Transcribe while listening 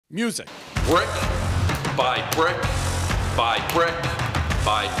Music. Brick by brick by brick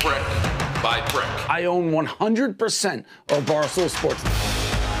by brick by brick. I own 100% of Barstool Sports.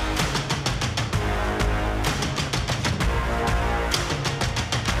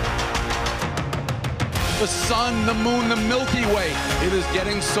 The sun, the moon, the Milky Way. It is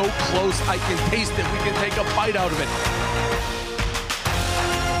getting so close, I can taste it. We can take a bite out of it.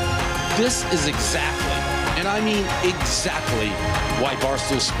 This is exactly, and I mean exactly, why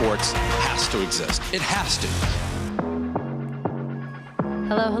Barstool Sports has to exist. It has to.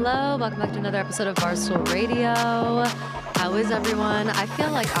 Hello, hello. Welcome back to another episode of Barstool Radio. How is everyone? I feel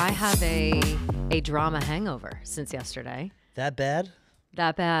like I have a drama hangover since yesterday. That bad?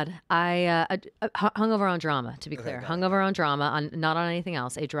 That bad. I hungover on drama, to be clear. Hungover on drama, not on anything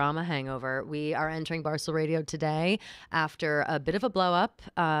else. A drama hangover. We are entering Barstool Radio today after a bit of a blow up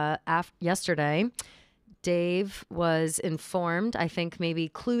yesterday. Dave was informed, I think maybe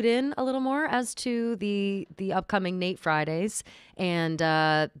clued in a little more as to the upcoming Nate Fridays, and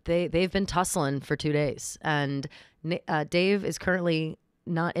they've been tussling for 2 days. And Dave is currently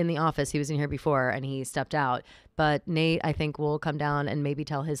not in the office. He was in here before and he stepped out. But Nate, I think, will come down and maybe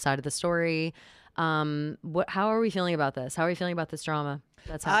tell his side of the story. How are we feeling about this? How are we feeling about this drama?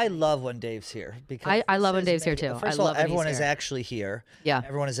 I love when Dave's here because I love when Dave's here too. First of all, everyone is actually here. Yeah,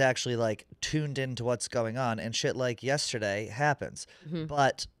 everyone is actually like tuned into what's going on, and shit like yesterday happens. Mm-hmm.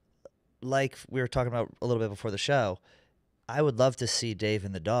 But like we were talking about a little bit before the show, I would love to see Dave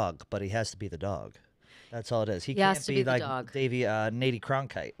and the dog, but he has to be the dog. That's all it is. He can't be like Davey Nady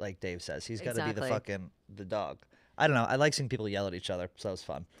Cronkite, like Dave says. He's got to be the dog. I don't know. I like seeing people yell at each other, so it's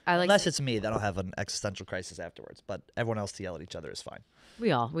fun. Unless it's me, then I'll have an existential crisis afterwards. But everyone else to yell at each other is fine.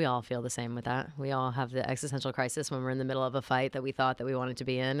 We all feel the same with that. We all have the existential crisis when we're in the middle of a fight that we thought that we wanted to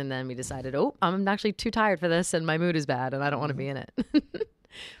be in, and then we decided, oh, I'm actually too tired for this, and my mood is bad, and I don't want to be in it.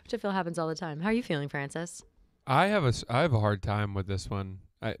 Which I feel happens all the time. How are you feeling, Francis? I have a hard time with this one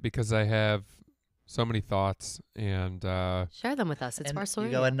because I have so many thoughts, and share them with us. It's Barstool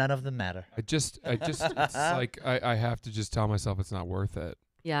Radio. And none of them matter. I just it's like I have to just tell myself it's not worth it.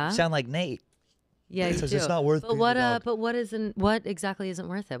 Yeah. You sound like Nate. Yeah, you do. It's not worth it. But what exactly isn't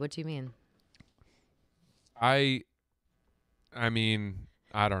worth it? What do you mean? I mean,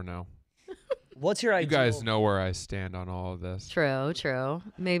 I don't know. What's your idea? You guys know where I stand on all of this. True.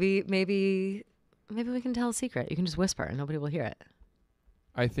 Maybe we can tell a secret. You can just whisper and nobody will hear it.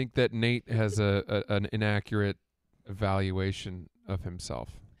 I think that Nate has an inaccurate evaluation of himself.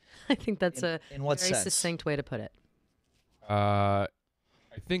 I think that's a very succinct way to put it.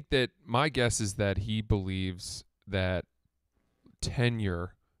 I think that my guess is that he believes that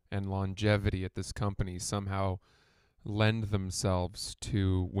tenure and longevity at this company somehow lend themselves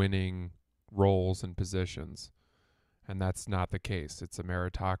to winning roles and positions. And that's not the case. It's a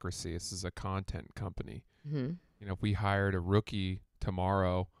meritocracy. This is a content company. Mm-hmm. You know, if we hired a rookie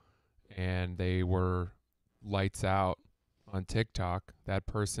tomorrow and they were lights out on TikTok, that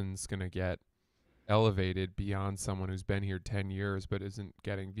person's going to get elevated beyond someone who's been here 10 years but isn't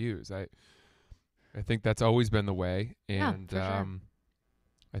getting views. I think that's always been the way, and sure.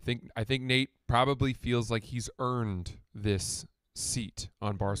 I think Nate probably feels like he's earned this seat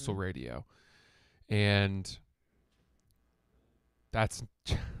on Barstool Radio, and that's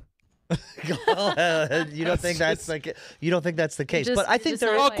you don't think that's the case, but I think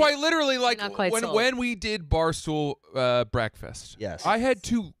there. Well, quite literally, like when we did Barstool Breakfast, yes, I had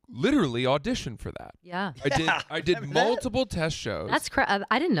to literally audition for that. Yeah, I did multiple test shows. That's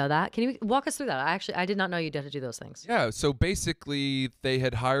I didn't know that. Can you walk us through that? I did not know you had to do those things. Yeah, so basically they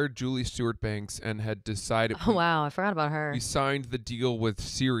had hired Julie Stewart-Banks and had decided. Oh wow, I forgot about her. We signed the deal with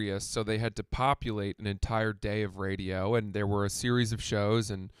Sirius, so they had to populate an entire day of radio, and there were a series of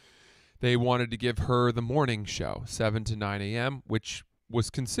shows, and they wanted to give her the morning show, 7 to 9 a.m., which was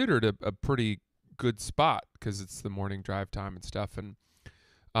considered a pretty good spot because it's the morning drive time and stuff. And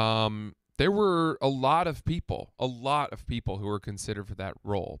there were a lot of people who were considered for that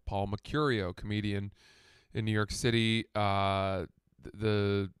role. Paul Mercurio, comedian in New York City,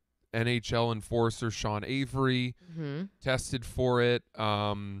 the NHL enforcer Sean Avery tested for it.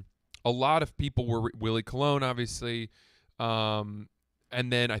 A lot of people were Willie Colon, obviously. And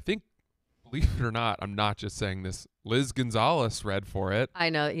then I think, believe it or not, I'm not just saying this, Liz Gonzalez read for it. I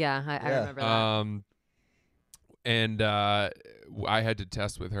know, yeah, I remember that. And I had to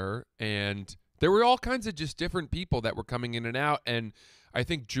test with her, and there were all kinds of just different people that were coming in and out, and I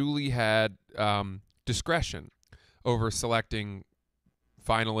think Julie had discretion over selecting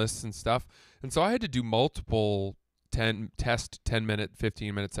finalists and stuff, and so I had to do multiple 10-minute,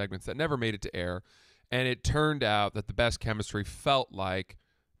 15-minute segments that never made it to air, and it turned out that the best chemistry felt like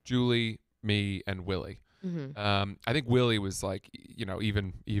Julie, me, and Willie. Mm-hmm. I think Willie was like,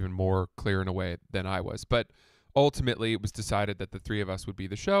 even more clear in a way than I was. But ultimately, it was decided that the three of us would be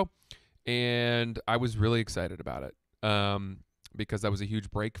the show, and I was really excited about it because that was a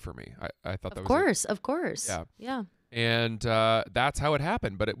huge break for me. I thought that was Of course. Yeah. And that's how it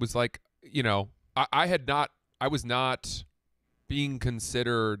happened. But it was like, I was not being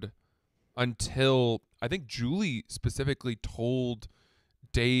considered until I think Julie specifically told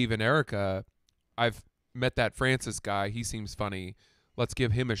Dave and Erica, I've met that Francis guy. He seems funny. Let's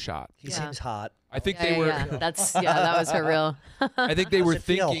give him a shot. He seems hot. I think they were. Yeah. That was her real. I think they were it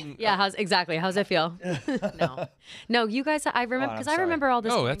feel? thinking. Yeah, how's it feel? No, you guys. I remember because I remember all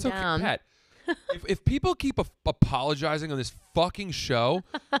this. No, that's okay, down. Pat. If people keep apologizing on this fucking show,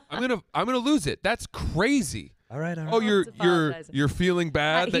 I'm gonna lose it. That's crazy. All right. Oh, you're feeling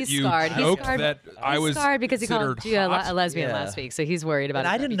bad that He's you scarred. joked that I was scarred because he called you a lesbian last week, so he's worried about. And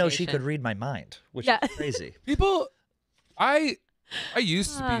his I didn't know she reputation. could read my mind, which Yeah. is crazy. People. I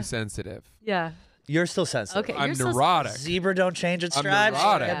used to be sensitive. Yeah. You're still sensitive. Okay. I'm you're still- neurotic. Zebra don't change its I'm stripes.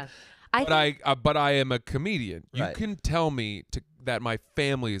 neurotic. Yeah. But I am a comedian. You Right. can tell me that my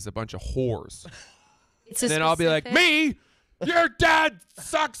family is a bunch of whores. It's And then I'll be like, me? Your dad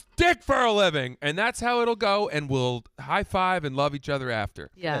sucks dick for a living. And that's how it'll go, and we'll high five and love each other after.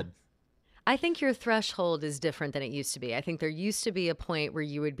 Yeah. Good. I think your threshold is different than it used to be. I think there used to be a point where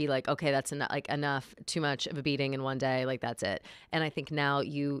you would be like, okay, that's enough, too much of a beating in one day, like that's it. And I think now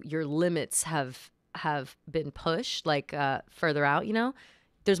your limits have been pushed further out,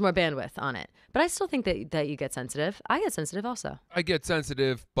 There's more bandwidth on it. But I still think that you get sensitive. I get sensitive also. I get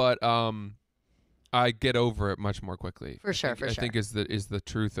sensitive, but I get over it much more quickly. For sure. I think is the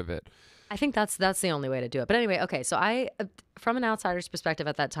truth of it. I think that's the only way to do it. But anyway, okay. So I, from an outsider's perspective,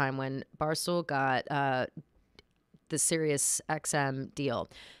 at that time when Barstool got the Sirius XM deal,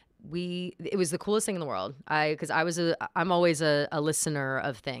 it was the coolest thing in the world. I'm always a listener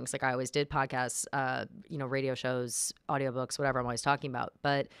of things. Like I always did podcasts, radio shows, audiobooks, whatever I'm always talking about.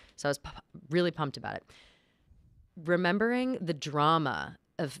 But so I was really pumped about it. Remembering the drama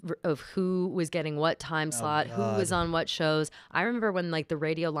of who was getting what time slot, who was on what shows. I remember when the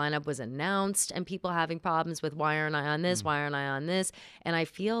radio lineup was announced and people having problems with why aren't I on this, why aren't I on this? And I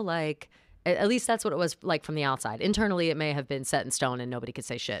feel like at least that's what it was like from the outside. Internally, it may have been set in stone and nobody could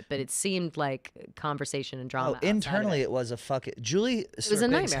say shit, but it seemed like conversation and drama. Internally, it was a fucking Julie. It was a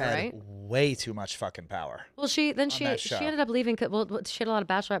nightmare, had right? Way too much fucking power. Well, she that she show. ended up leaving. Well, she had a lot of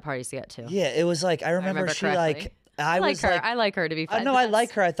bachelorette parties to get to. Yeah, it was like I remember she correctly. I like was her. like, I like her to be fair. no, I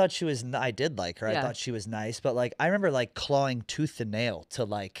like her. I thought she was. I did like her. Yeah. I thought she was nice. But I remember clawing tooth and nail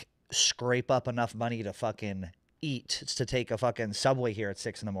to scrape up enough money to fucking eat, to take a fucking subway here at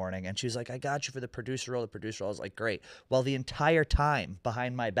 6 a.m. And she was like, I got you for the producer role. I was like, great. Well, the entire time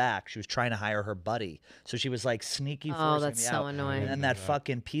behind my back, she was trying to hire her buddy. So she was sneaky forcing me out. Oh, that's so annoying. And then that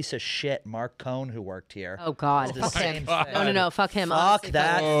fucking piece of shit, Mark Cohn, who worked here. Oh God, the fuck same him. thing. No, fuck him. Fuck Honestly,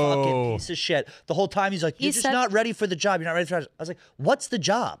 that fucking Oh. piece of shit. The whole time he's like, you're just said- not ready for the job. You're not ready for it. I was like, what's the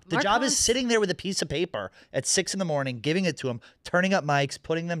job? The Mark job Cohn's- is sitting there with a piece of paper at 6 a.m, giving it to him, turning up mics,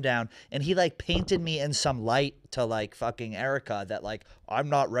 putting them down. And he painted me in some light to fucking Erica that I'm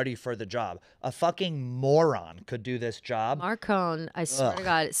not ready for the job. A fucking moron could do this job. Mark Cohn, I swear to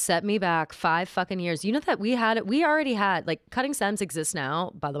God, set me back 5 fucking years. You know that we already had Cutting Stems exists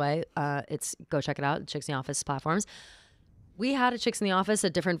now, by the way. Go check it out, Chicks in the Office platforms. We had a Chicks in the Office, a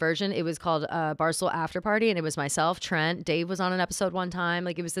different version. It was called Barstool After Party, and it was myself, Trent, Dave was on an episode one time.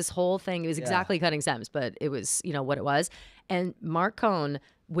 It was this whole thing. It was exactly Cutting Stems, but it was, what it was. And Mark Cohn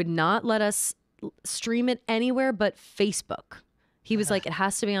would not let us stream it anywhere but Facebook. He was like, it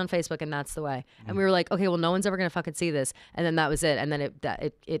has to be on Facebook, and that's the way. And we were like, okay, well, no one's ever gonna fucking see this. And then that was it. And then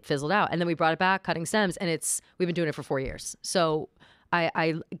it fizzled out. And then we brought it back, Cutting Stems, and we've been doing it for 4 years. So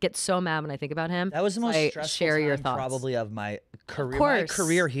I get so mad when I think about him. That was the most stressful share your time thoughts. probably of my career. Of My course.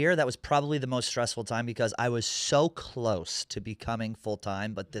 career here, that was probably the most stressful time because I was so close to becoming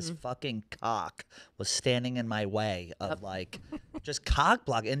full-time, but this fucking cock was standing in my way of just cock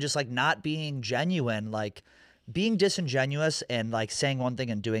block and just not being genuine, being disingenuous and saying one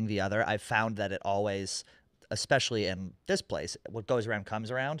thing and doing the other. I found that it always, especially in this place, what goes around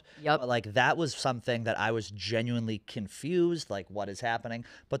comes around. Yep. But that was something that I was genuinely confused, what is happening.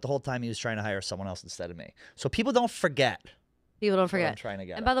 But the whole time he was trying to hire someone else instead of me. So people don't forget. People don't what I'm forget. trying to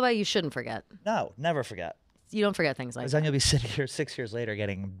get And at. by the way, you shouldn't forget. No, never forget. You don't forget things like Because that. then you'll be sitting here 6 years later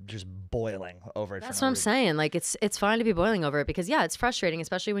getting just boiling over it. That's for what no I'm reason. saying. It's fine to be boiling over it because it's frustrating,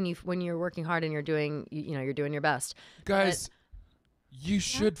 especially when you're working hard and you're doing you're doing your best. Guys, you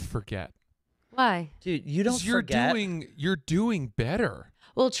should forget. Why? Dude, you don't 'Cause you're forget. You're doing better.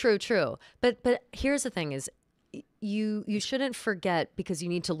 Well, true. But here's the thing: is you shouldn't forget, because you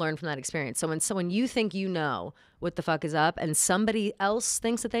need to learn from that experience. So when you think you know what the fuck is up and somebody else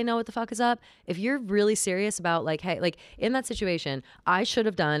thinks that they know what the fuck is up, if you're really serious about like, hey, like in that situation, I should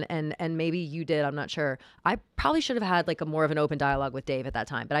have done, and maybe you did, I'm not sure. I probably should have had like a more of an open dialogue with Dave at that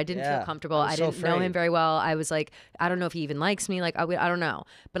time, but I didn't feel comfortable. I didn't know him very well. I was like, I don't know if he even likes me. Like, I don't know.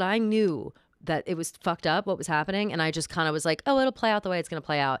 But I knew that it was fucked up what was happening, and I just kind of was like, oh, it'll play out the way it's going to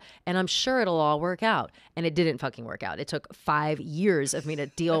play out, and I'm sure it'll all work out. And it didn't fucking work out. It took 5 years of me to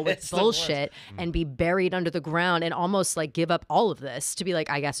deal with bullshit and be buried under the ground and almost like give up all of this to be like,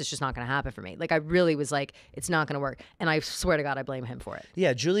 I guess it's just not going to happen for me. Like, I really was like, it's not going to work. And I swear to God, I blame him for it.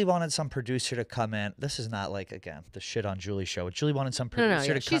 Yeah, Julie wanted some producer to come in. This is not like, again, the shit on Julie show. Julie wanted some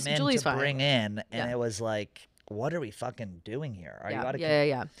producer to come in Julie's to bring fine. in, and it was like, what are we fucking doing here? Are you out of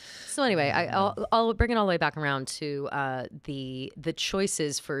Yeah. So anyway, I'll bring it all the way back around to the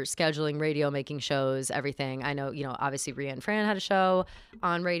choices for scheduling radio, making shows, everything. I know, obviously Rhea and Fran had a show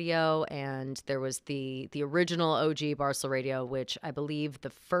on radio, and there was the original OG Barstool Radio, which I believe the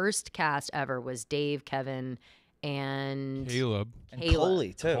first cast ever was Dave, Kevin, and Caleb. And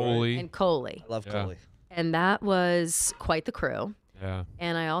Coley, too. And Coley. I love Coley. And that was quite the crew. Yeah.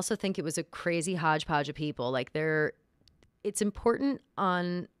 And I also think it was a crazy hodgepodge of people. Like, it's important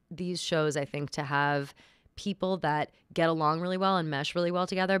on these shows, I think, to have people that get along really well and mesh really well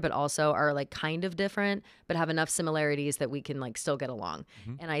together, but also are like kind of different, but have enough similarities that we can like still get along.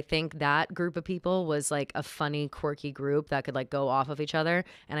 And I think that group of people was like a funny, quirky group that could like go off of each other.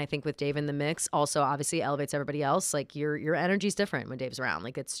 And I think with Dave in the mix also obviously elevates everybody else. Like your energy's different when Dave's around.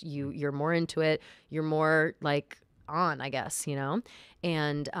 Like you're more into it. You're more like on, I guess,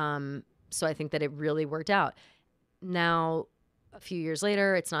 and so I think that it really worked out. Now, a few years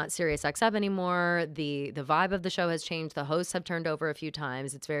later, it's not Sirius XM anymore. The vibe of the show has changed. The hosts have turned over a few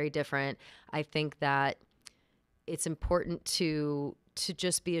times. It's very different. I think that it's important to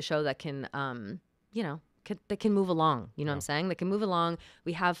just be a show that can that can move along. You know what I'm saying? That can move along.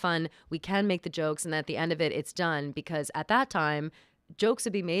 We have fun. We can make the jokes, and at the end of it, it's done, because at that time, jokes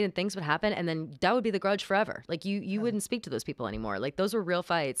would be made and things would happen, and then that would be the grudge forever. Like you wouldn't speak to those people anymore. Like, those were real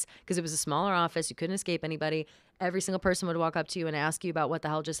fights, because it was a smaller office. You couldn't escape anybody. Every single person would walk up to you and ask you about what the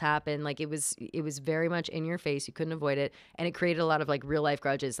hell just happened. Like, it was very much in your face. You couldn't avoid it, and it created a lot of like real life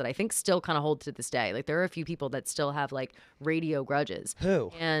grudges that I think still kind of hold to this day. Like, there are a few people that still have like radio grudges.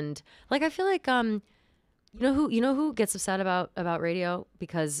 Who? And like, I feel like you know who gets upset about radio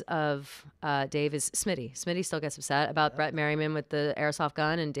because of Dave is Smitty. Smitty still gets upset about Brett Merriman with the airsoft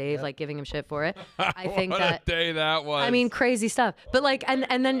gun and Dave like giving him shit for it. I think what a day that was. I mean, crazy stuff. But like,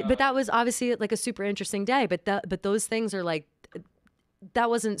 and then but that was obviously like a super interesting day. But those things are like, that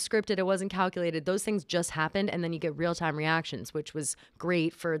wasn't scripted. It wasn't calculated. Those things just happened, and then you get real time reactions, which was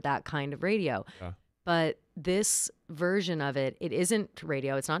great for that kind of radio. Yeah. But this version of it isn't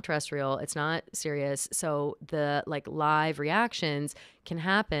radio. It's not terrestrial. It's not serious. So the like live reactions can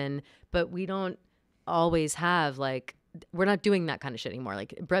happen, but we don't always have like, we're not doing that kind of shit anymore.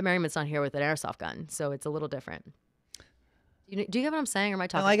 Like, Brett Merriman's not here with an airsoft gun, so it's a little different. Do you get what I'm saying, or am I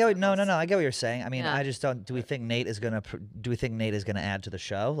talking? No, I get. No. I get what you're saying. I mean, Yeah. I just don't. Do we think Nate is gonna add to the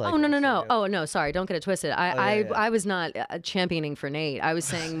show? Like, Oh no! Oh no! Sorry, don't get it twisted. yeah. I was not championing for Nate. I was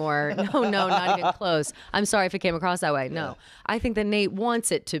saying more. No, not even close. I'm sorry if it came across that way. No, I think that Nate wants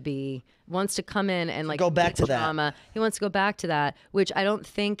to come in and like Go back get to that. drama. He wants to go back to that, which I don't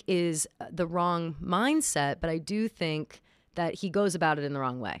think is the wrong mindset, but I do think that he goes about it in the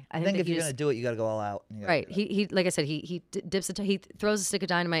wrong way. I think if you're gonna do it, you gotta go all out. Right. He like I said, he he throws a stick of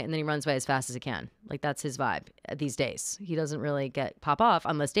dynamite and then he runs away as fast as he can. Like, that's his vibe these days. He doesn't really pop off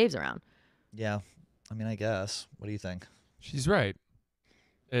unless Dave's around. Yeah. I mean, I guess. What do you think? She's right.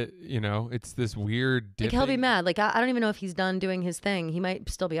 It's this weird Like, he'll be mad. Like, I don't even know if he's done doing his thing. He might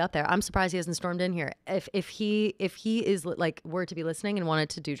still be out there. I'm surprised he hasn't stormed in here. If he is like were to be listening and wanted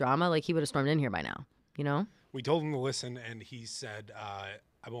to do drama, like, he would have stormed in here by now. We told him to listen, and he said,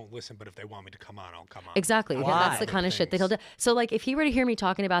 I won't listen, but if they want me to come on, I'll come on. Exactly. Why? That's the kind of shit that he'll do. So, like, if he were to hear me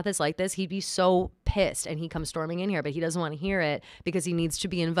talking about this like this, he'd be so pissed, and he comes storming in here, but he doesn't want to hear it because he needs to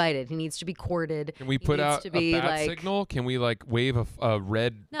be invited. He needs to be courted. Can we He put needs out to a be, bat like, signal? Can we like wave a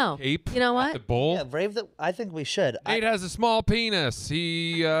red No. cape You know at what? the bowl? Yeah, brave. I think we should. Nate has a small penis.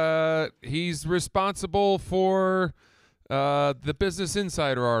 He's responsible for the Business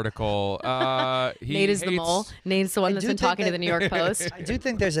Insider article. Nate is the mole. Nate's the one that's do been think talking to that- the New York Post. I do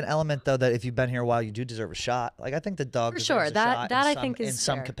think there's an element, though, that if you've been here a while, you do deserve a shot. Like, I think the dog For deserves sure. a That- shot that in I some, think is in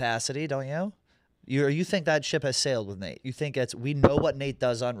some fair. capacity, don't you? You think that ship has sailed with Nate? You think we know what Nate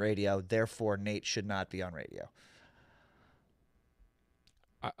does on radio, therefore Nate should not be on radio.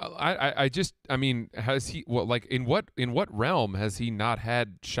 I mean, has he? Well, like in what realm has he not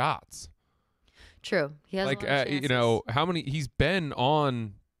had shots? True. He has Like a lot of you know, how many? He's been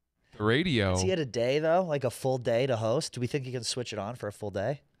on the radio. Has he had a day though, like a full day to host? Do we think he can switch it on for a full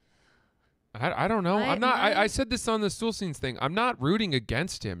day? I don't know. I'm not. I said this on the Stool Scenes thing. I'm not rooting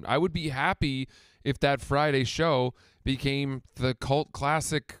against him. I would be happy if that Friday show became the cult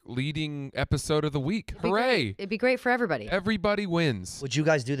classic leading episode of the week. Hooray! It'd be great for everybody. Everybody wins. Would you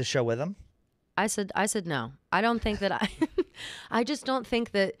guys do the show with him? I said no. I don't think that I just don't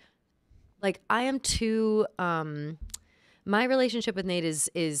think that, like, I am too my relationship with Nate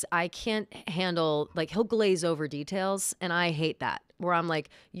is I can't handle, like, he'll glaze over details, and I hate that. Where I'm like,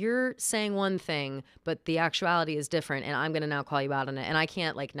 you're saying one thing, but the actuality is different, and I'm gonna now call you out on it, and I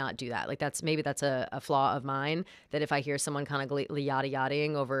can't, like, not do that. Like, that's a flaw of mine, that if I hear someone kind of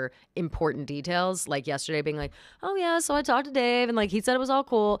yada-yadaing over important details, like yesterday being like, oh yeah, so I talked to Dave, and like he said it was all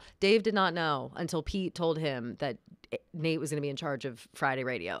cool. Dave did not know until Pete told him that Nate was going to be in charge of Friday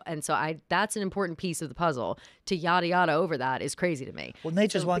radio. And so that's an important piece of the puzzle. To yada yada over that is crazy to me. Well,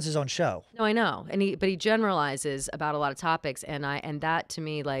 Nate just wants his own show. No, I know. But he generalizes about a lot of topics, and that to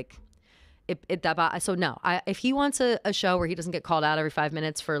me, like, so no, if he wants a show where he doesn't get called out every 5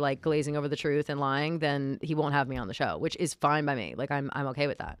 minutes for, like, glazing over the truth and lying, then he won't have me on the show, which is fine by me. Like, I'm okay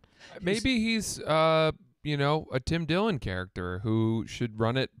with that. Maybe he's you know, a Tim Dillon character who should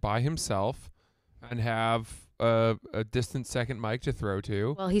run it by himself and have a distant second mic to throw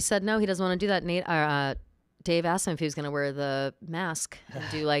to. Well, he said no, he doesn't want to do that. Dave asked him if he was going to wear the mask and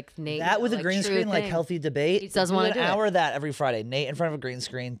do, like, Nate. That with a like, green screen, like, healthy debate. He doesn't want to do an hour it. of that every Friday. Nate in front of a green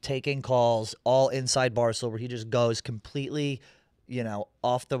screen, taking calls, all inside Barstool, where he just goes completely, you know,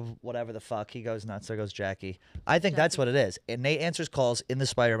 off the whatever the fuck. He goes nuts. There goes Jackie. I think that's what it is. And Nate answers calls in the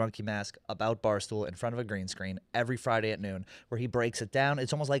Spider Monkey mask about Barstool in front of a green screen every Friday at noon, where he breaks it down.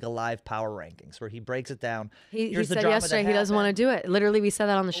 It's almost like a live power rankings, where he breaks it down. He said yesterday he doesn't want to do it. Literally, we said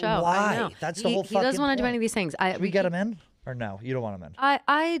that on the show. Why? I know. That's the whole fucking He doesn't want to do point. any of these things. Should we get him in? Or no, you don't want him in.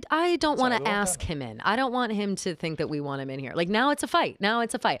 I don't want we to won't ask him in. I don't want him to think that we want him in here. Like, now it's a fight.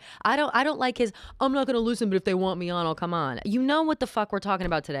 I don't like his, I'm not going to listen, but if they want me on, I'll come on. You know what the fuck we're talking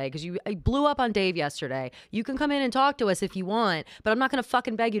about today, because you blew up on Dave yesterday. You can come in and talk to us if you want, but I'm not going to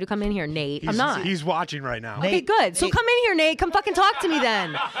fucking beg you to come in here, Nate. I'm not. He's watching right now. Okay, good. So come in here, Nate. Come fucking talk to me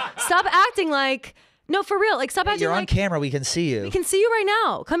then. Stop acting like, no, for real. Like, stop acting You're on like, camera. We can see you. we can see you right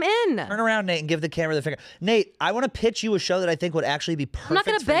now. Come in. Turn around, Nate, and give the camera the finger. Nate, I want to pitch you a show that I think would actually be perfect. I'm not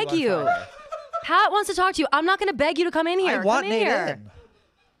going to for beg on you. Friday. Pat wants to talk to you. I'm not going to beg you to come in here. I want come in Nate here. in.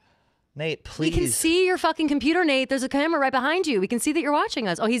 Nate, please. We can see your fucking computer, Nate. There's a camera right behind you. We can see that you're watching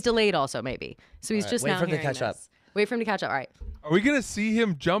us. Oh, he's delayed also, maybe. So he's just wait now for him to hearing catch up. this. Wait for him to catch up. All right. Are we gonna see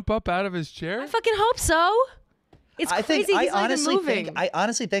him jump up out of his chair? I fucking hope so. It's crazy. He's not even moving. I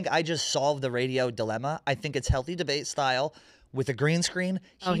honestly think I just solved the radio dilemma. I think it's healthy debate style with a green screen.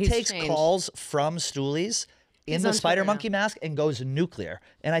 He he's takes changed. calls from Stoolies in He's the on Spider Twitter now. Monkey mask and goes nuclear.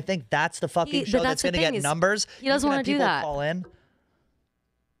 And I think that's the fucking But show that's that's the going to thing get is numbers. he doesn't You can wanna have do people that. Call in.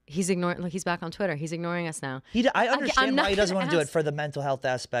 He's ignoring. Look, he's back on Twitter. He's ignoring us now. I I'm understand not why he doesn't gonna want to do it ask- for the mental health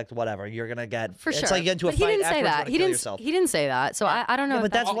aspect, whatever. You're going to get. For sure. It's like you get into a But fight he didn't say afterwards, that. you wanna kill yourself. He didn't say that. So I don't know. Yeah, if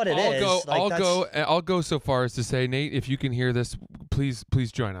but that's what it I'll is. go. Like, I'll go so far as to say, Nate, if you can hear this, please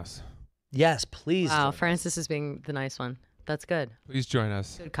join us. Yes, please. Wow, do. Francis is being the nice one. That's good. Please join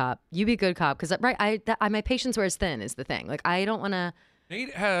us. Good cop. You be good cop. Because my patience wears thin is the thing. Like, I don't want to.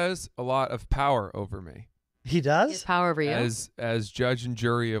 Nate has a lot of power over me He His does? power over you. as judge and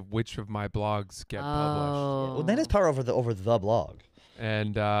jury of which of my blogs get published. Oh. Well, Nate has power over the blog.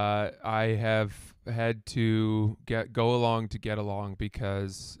 And I have had to go along to get along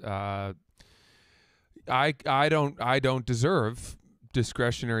because I don't deserve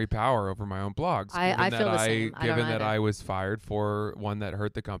discretionary power over my own blogs. I feel the same. I don't Given that either. I was fired for one that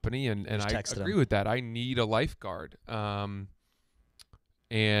hurt the company, and Just I texted agree him. with that. I need a lifeguard.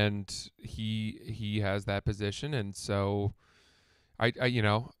 And he has that position, and so I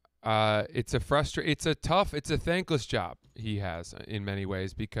it's a thankless job he has in many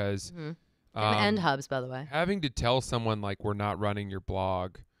ways because Him and Hubs, by the way. having to tell someone like we're not running your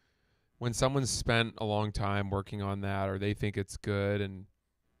blog when someone's spent a long time working on that or they think it's good, and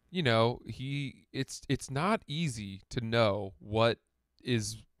it's not easy to know what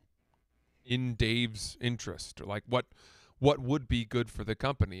is in Dave's interest or like what would be good for the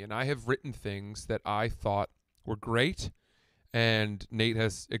company. And I have written things that I thought were great, and Nate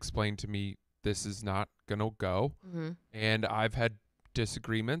has explained to me this is not gonna go. And I've had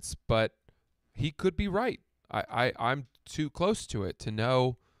disagreements, but he could be right. I'm too close to it to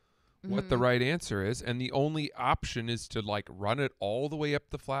know what the right answer is, and the only option is to like run it all the way up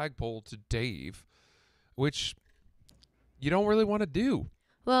the flagpole to Dave, which you don't really want to do.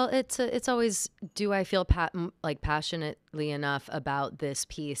 Well, it's always, do I feel passionately enough about this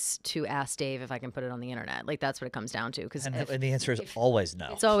piece to ask Dave if I can put it on the internet? Like, that's what it comes down to. And the answer is always no.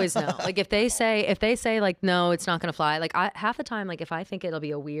 It's always no. Like, if they say like, no, it's not gonna fly. Like, half the time, like if I think it'll be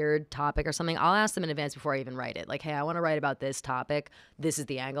a weird topic or something, I'll ask them in advance before I even write it. Like, hey, I want to write about this topic. This is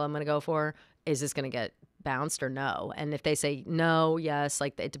the angle I'm gonna go for. Is this gonna get bounced or no? And if they say no, yes,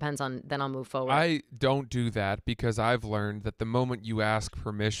 like it depends on, then I'll move forward. I don't do that because I've learned that the moment you ask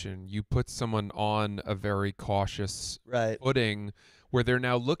permission, you put someone on a very cautious footing where they're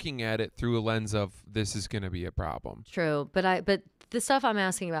now looking at it through a lens of this is going to be a problem. True, but the stuff I'm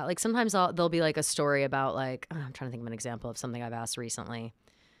asking about, like sometimes there'll be like a story about like, I'm trying to think of an example of something I've asked recently.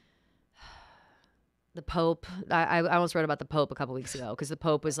 The Pope, I almost wrote about the Pope a couple weeks ago because the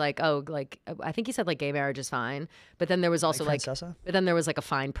Pope was like, oh, like I think he said like gay marriage is fine, but then there was also like a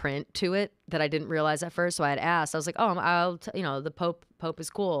fine print to it that I didn't realize at first. So I had asked, I was like, oh, the Pope is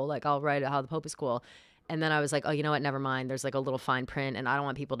cool. Like I'll write how the Pope is cool, and then I was like, oh, you know what? Never mind. There's like a little fine print, and I don't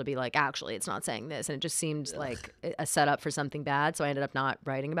want people to be like, actually, it's not saying this, and it just seemed like a setup for something bad. So I ended up not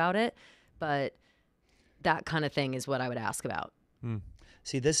writing about it, but that kind of thing is what I would ask about.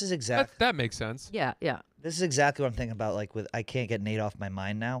 See, this is exactly... That makes sense. Yeah. This is exactly what I'm thinking about. Like, I can't get Nate off my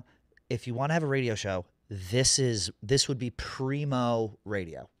mind now. If you want to have a radio show, this would be primo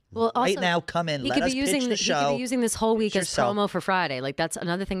radio. Well, also, right now, come in, let us pitch the show. He could be using this whole week as promo for Friday. Like, that's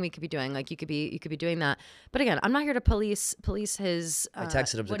another thing we could be doing. Like, you could be doing that. But again, I'm not here to police his I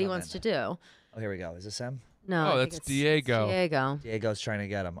texted him what he wants to do. Oh, here we go. Is this him? No, that's Diego. Diego's trying to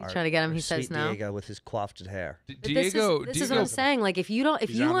get him. He's trying to get him. He says no. Diego with his coiffed hair. Diego. This is what I'm saying. Like, if you want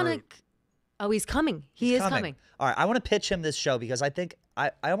to, he's coming. He is coming. All right, I want to pitch him this show because I think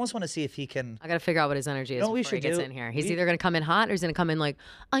I almost want to see if he can. I got to figure out what his energy is before he gets in here. He's either going to come in hot or he's going to come in like,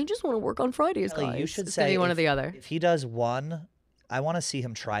 I just want to work on Fridays, guys. You should it's say be one or the other. If he does one, I want to see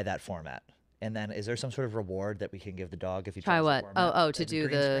him try that format. And then, is there some sort of reward that we can give the dog if he tries what? The format? To do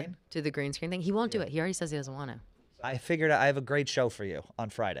the green screen thing. He won't do it. He already says he doesn't want to. I figured I have a great show for you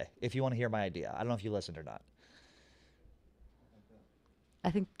on Friday. If you want to hear my idea, I don't know if you listened or not. I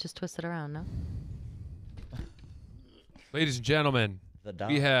think just twist it around, no? Ladies and gentlemen,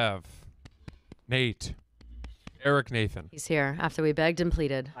 we have Nate, Eric Nathan. He's here after we begged and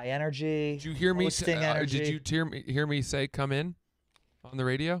pleaded. High energy. Did you hear me? Energy. Did you hear me say come in on the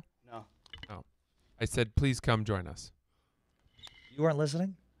radio? No. Oh, I said please come join us. You weren't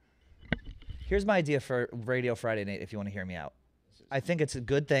listening? Here's my idea for Radio Friday, Nate, if you want to hear me out. I think it's a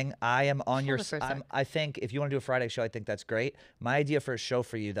good thing. I am on your side. I think if you want to do a Friday show, I think that's great. My idea for a show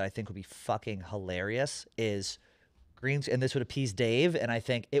for you that I think would be fucking hilarious is Greens, and this would appease Dave, and I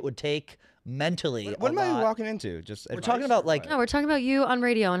think it would take mentally What am I walking into? Just we're talking about like... No, we're talking about you on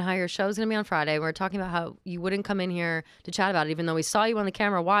radio and how your show's going to be on Friday. We're talking about how you wouldn't come in here to chat about it, even though we saw you on the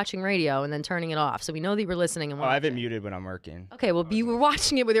camera watching radio and then turning it off. So we know that you were listening and watching. I have it muted when I'm working. Okay, well, you were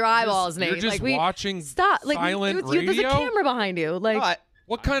watching it with your eyeballs, Nate. You're just watching stop. Like, silent radio? There's a camera behind you. Like,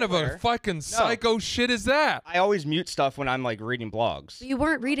 what kind of a fucking psycho shit is that? I always mute stuff when I'm like reading blogs. You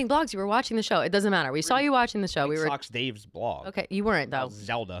weren't reading blogs. You were watching the show. It doesn't matter. We saw you watching the show. We were Sox Dave's blog. Okay, you weren't though.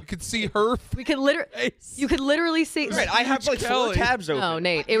 Zelda. You could see her. We could literally. You could literally see. Right, I have like 4 tabs open. No,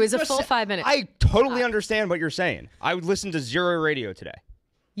 Nate. It was a full 5 minutes. I totally understand what you're saying. I would listen to Zero Radio today.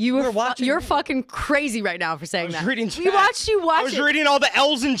 You were watching. You're fucking crazy right now for saying that. Reading chat. We watched you watch. I was reading all the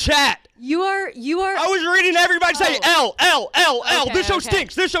L's in chat. You are. I was reading everybody say L. Okay, This show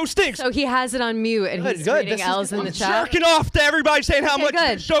stinks. This show stinks. So he has it on mute and he's reading L's in the chat. Jerking off to everybody saying how much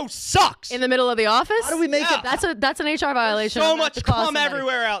this show sucks. In the middle of the office. How do we make it? That's an HR violation. So much cum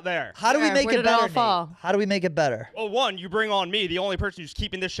everywhere out there. How do we make it better? Fall? How do we make it better? Well, one, you bring on me, the only person who's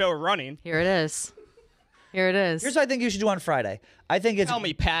keeping this show running. Here it is. Here it is. Here's what I think you should do on Friday. I think it's Tell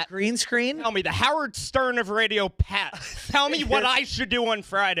me, Pat. Green screen. Tell me, the Howard Stern of radio, Pat. Tell me what I should do on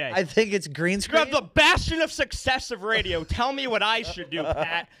Friday. I think it's green You screen. have the bastion of success of radio. Tell me what I should do,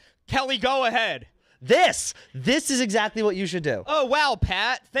 Pat. Kelly, go ahead. This is exactly what you should do. Oh, wow,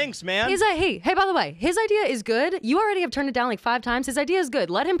 Pat. Thanks, man. Hey, by the way, his idea is good. You already have turned it down like 5 times. His idea is good.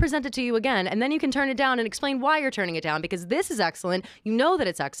 Let him present it to you again, and then you can turn it down and explain why you're turning it down, because this is excellent. You know that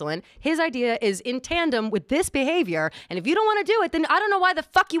it's excellent. His idea is in tandem with this behavior, and if you don't want to do it, then I don't know why the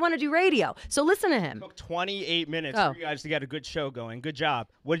fuck you want to do radio. So listen to him. It took 28 minutes for you guys to get a good show going. Good job.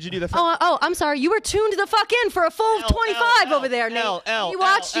 What did you do the first? Oh, I'm sorry. You were tuned the fuck in for a full 25 over there, Nate. We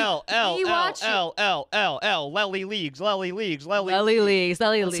watched you. Lelly Leagues. Lelly Leagues.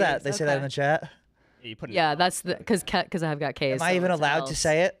 What's that? They say that in the chat? Yeah, that's because I've got K's. Am I even allowed to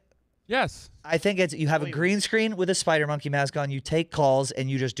say it? Yes. I think it's you have a green screen with a spider monkey mask on. You take calls and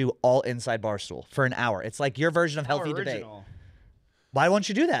you just do all inside Barstool for an hour. It's like your version of healthy debate. Why won't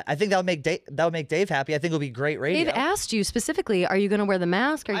you do that? I think that would make Dave happy. I think it would be great radio. Dave asked you specifically, are you going to wear the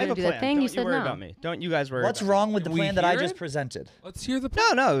mask? Are you going to do that thing? Don't you said worry no. about me. Don't you guys worry What's about wrong me. with the Can we plan that I hear just it? presented? Let's hear the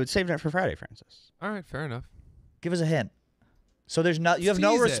No, save it for Friday, Francis. All right, fair enough. Give us a hint. So you have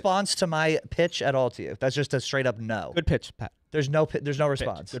no tease it. response to my pitch at all to you. That's just a straight up no. Good pitch, Pat. There's no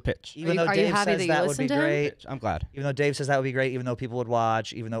response. Good pitch. Even though Are you Dave happy says that you that would be listened to him? great. I'm glad. Even though Dave says that would be great, even though people would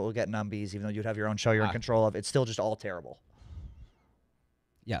watch, even though it would get numbies, even though you'd have your own show you're in control of, it's still just all terrible.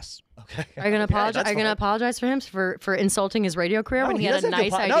 Yes. Okay. Are you going to apologize? that's Are you going to fine. apologize for him for insulting his radio career when he had a doesn't have to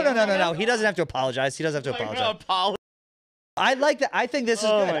nice idea? No. He doesn't have to apologize. He doesn't have to apologize. I like that. I think this is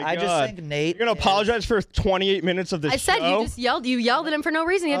good. my I just God. think Nate. You're gonna apologize for 28 minutes of this I said show? you just yelled. You yelled at him for no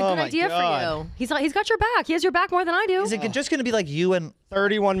reason. He had a Oh good my idea God. for you. He's got your back. He has your back more than I do. Is it just going to be like you and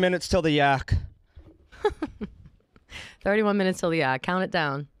 31 minutes till the yak. 31 minutes till the count it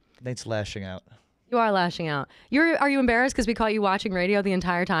down. Nate's lashing out? You are lashing out. Are you embarrassed because we caught you watching radio the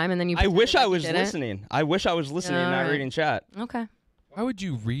entire time and then you? I wish I pretended like was you didn't? listening. I wish I was listening and not Alright. reading chat. Okay. Why would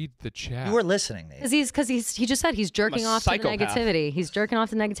you read the chat? You were listening, Nate. Because he just said he's jerking off to the psychopath. negativity. He's jerking off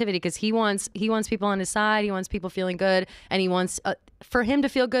to negativity because he wants people on his side. He wants people feeling good, and he wants for him to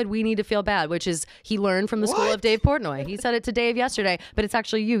feel good. We need to feel bad, which is he learned from the school of Dave Portnoy. He said it to Dave yesterday, but it's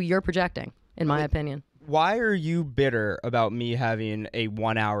actually you're projecting, in my opinion. Why are you bitter about me having a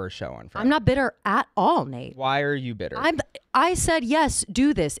 1 hour show on Friday? I'm not bitter at all, Nate. Why are you bitter? I said yes,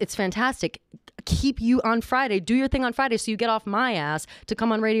 do this. It's fantastic. Keep you on Friday. Do your thing on Friday so you get off my ass to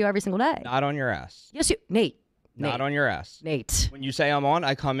come on radio every single day. Not on your ass. Yes, Nate. Not on your ass. Nate. When you say I'm on,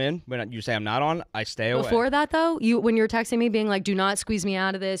 I come in. When you say I'm not on, I stay away. Before that, though, when you were texting me, being like, "Do not squeeze me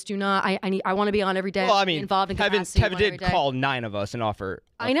out of this. Do not. I want to be on every day. Well, I be mean, involved in Kevin capacity one every did day." call 9 of us and offer.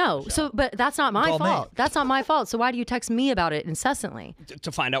 I know. So, but that's not my Call me. fault. That's not my fault. So why do you text me about it incessantly?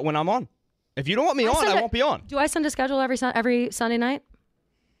 To find out when I'm on. If you don't want me on, I won't be on. Do I send a schedule every Sunday night?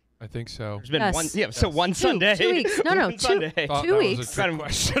 I think so. There's been Yes. one. Yeah. So one Sunday. 2 weeks. No, One two Sunday. Thought two that weeks. was a trick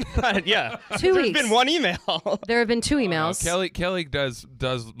question. Yeah. 2 There's weeks. been one email. There have been 2 emails. Kelly does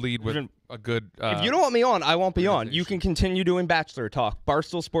lead with a good. If you don't want me on, I won't be on. You organization. can continue doing Bachelor Talk,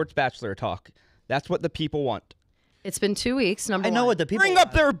 Barstool Sports Bachelor Talk. That's what the people want. It's been 2 weeks. Number I know one. what the people Bring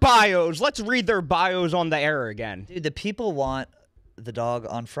up their bios. Let's read their bios on the air again. Dude, the people want the dog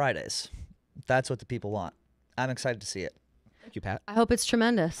on Fridays. That's what the people want. I'm excited to see it. Thank you, Pat. I hope it's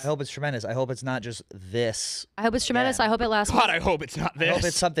tremendous. I hope it's tremendous. I hope it's not just this. I hope it's tremendous. Yeah. I hope it lasts. God, I hope it's not I this. hope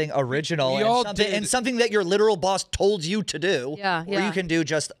it's something original We all and something that your literal boss told you to do. Yeah, Or yeah. you can do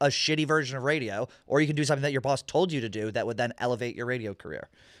just a shitty version of radio, or you can do something that your boss told you to do that would then elevate your radio career.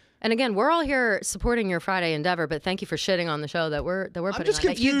 And again, we're all here supporting your Friday endeavor, but thank you for shitting on the show that we're putting just on.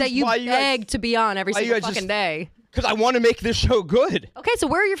 confused that you why you guys- begged to be on every why you single guys fucking just- day. Because I want to make this show good. Okay, so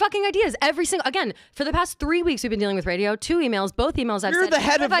where are your fucking ideas? Again, for the past 3 weeks we've been dealing with radio. 2 emails, both emails I've You're said. the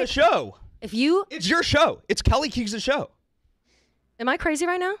head of the show. If you, It's your show. It's Kelly Keegs' show. am I crazy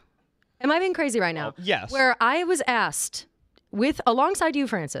right now? Am I being crazy right now? Yes. Where I was asked alongside you,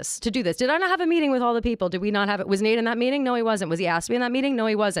 Francis, to do this. Did I not have a meeting with all the people? Did we not have it? Was Nate in that meeting? No, he wasn't. Was he asked to be in that meeting? No,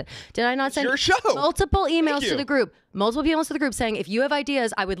 he wasn't. Did I not send your show. multiple emails Thank to you. the group? Multiple emails to the group saying, if you have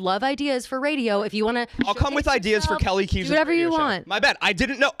ideas, I would love ideas for radio. If you want to, I'll come with ideas for Kelly Keegs' Do whatever you radio show. want. My bad. I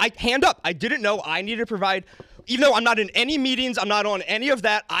didn't know. Hand up. I didn't know I needed to provide. Even though I'm not in any meetings, I'm not on any of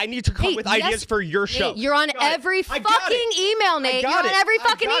that. I need to come Nate, with ideas yes, for your show. Nate, you're on I got it. every I got fucking it. email, Nate. I You're got on it. every I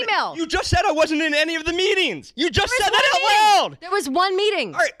fucking got it. email. You just said I wasn't in any of the meetings. You just said There was that one out meeting. loud. There was one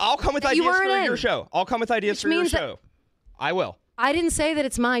meeting. All right, I'll come with that you ideas for weren't your in. show. I'll come with ideas Which for your means that- show. I will. I didn't say that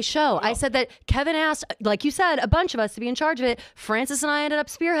it's my show. I said that Kevin asked, like you said, a bunch of us to be in charge of it. Francis and I ended up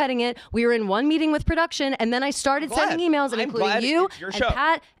spearheading it. We were in one meeting with production, and then I started glad. sending emails, and I'm including glad you it's your and show.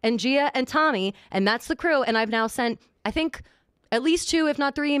 Pat and Gia and Tommy, and that's the crew. And I've now sent, I think, at least 2, if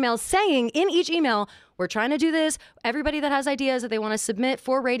not 3 emails saying in each email, we're trying to do this. Everybody that has ideas that they want to submit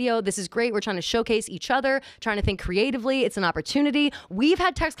for radio, this is great. We're trying to showcase each other, trying to think creatively. It's an opportunity. We've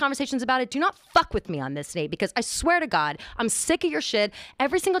had text conversations about it. Do not fuck with me on this, Nate, because I swear to God, I'm sick of your shit.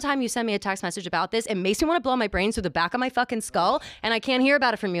 Every single time you send me a text message about this, it makes me want to blow my brains through the back of my fucking skull, and I can't hear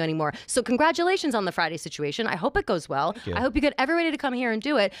about it from you anymore. So congratulations on the Friday situation. I hope it goes well. I hope you get everybody to come here and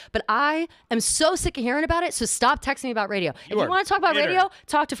do it, but I am so sick of hearing about it, so stop texting me about radio. If you want to talk about bitter. radio,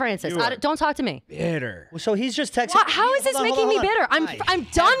 talk to Francis. Don't talk to me. Bitter. So he's just texting. How is this making me bitter? I'm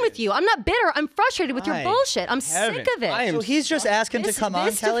done with you. I'm not bitter. I'm frustrated with your My bullshit. I'm heaven. sick of it. I am So he's just asking to This- come on,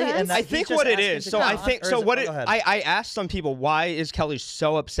 this Kelly, defense- and I he's think just what it asking is. to So come I on, think or so. is it- What oh, it, go ahead. I asked some people, why is Kelly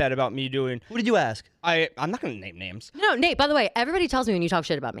so upset about me doing? Who did you ask? I'm not going to name names. No, Nate, by the way, everybody tells me when you talk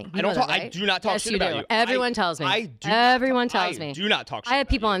shit about me. You I don't know that, I right? do not talk Yes, shit you about do. you. Everyone tells me. Everyone tells me. I do not talk shit I have about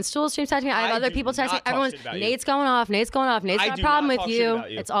people you. on stool streams texting me. I have I other do people texting me. not talk Everyone's shit about you. Nate's going off. Nate's got a I do problem not with talk shit you.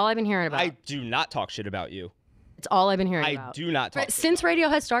 about you. It's all I've been hearing about. I do not talk shit about you. It's all I've been hearing I about. do not talk shit Since about radio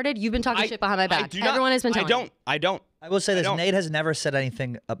has started, you've been talking shit behind my back. Everyone has been telling me. I don't. I will say this: don't. Nate has never said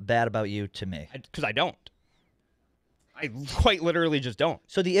anything bad about you to me. Because I don't. I quite literally just don't.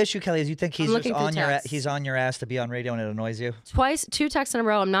 So the issue, Kelly, is you think he's I'm just looking through on your texts. he's on your ass to be on radio and it annoys you. Two texts in a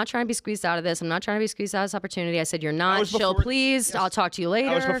row. I'm not trying to be squeezed out of this. I'm not trying to be squeezed out of this opportunity. I said, you're not. was Chill, before- please. yes. I'll talk to you later.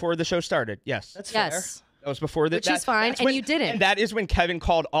 That was before the show started. Yes. That's fair. Yes. That was before the. Which is fine, and you didn't. And that is when Kevin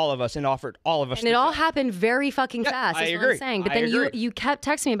called all of us and offered all of us. And it all happened very fucking fast. I That's what agree. I'm saying. But I then agree. you kept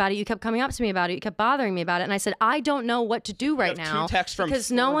texting me about it. You kept coming up to me about it. You kept bothering me about it. And I said, I don't know what to do right now. 2 texts from because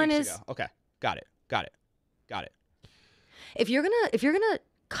 4 no one weeks is. ago. Okay. Got it. If you're gonna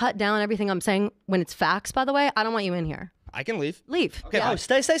cut down everything I'm saying when it's facts, by the way, I don't want you in here. I can leave. Leave. Okay. Yeah. Oh,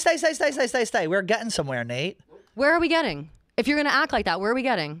 stay. We're getting somewhere, Nate. Where are we getting? If you're gonna act like that, where are we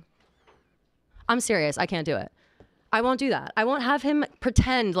getting? I'm serious. I can't do it. I won't do that. I won't have him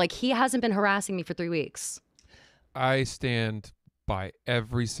pretend like he hasn't been harassing me for 3 weeks. I stand by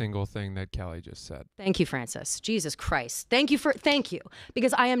every single thing that Kelly just said. Thank you, Francis. Jesus Christ. Thank you.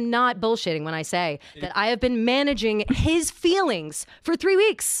 Because I am not bullshitting when I say that I have been managing his feelings for 3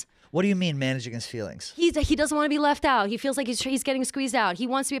 weeks. What do you mean managing his feelings? He doesn't want to be left out. He feels like he's getting squeezed out. He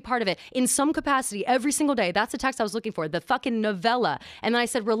wants to be a part of it in some capacity every single day. That's the text I was looking for, the fucking novella. And then I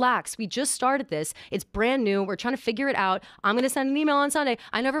said, relax. We just started this. It's brand new. We're trying to figure it out. I'm going to send an email on Sunday.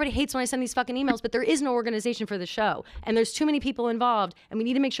 I know everybody hates when I send these fucking emails, but there is no organization for the show. And there's too many people involved. And we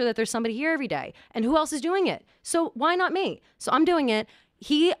need to make sure that there's somebody here every day. And who else is doing it? So why not me? So I'm doing it.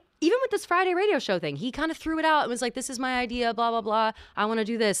 Even with this Friday radio show thing, he kind of threw it out and was like, this is my idea, blah, blah, blah. I want to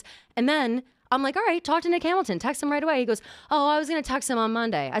do this. And then I'm like, all right, talk to Nick Hamilton. Text him right away. He goes, oh, I was going to text him on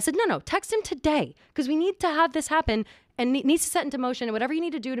Monday. I said, no, text him today because we need to have this happen and it needs to set into motion. And whatever you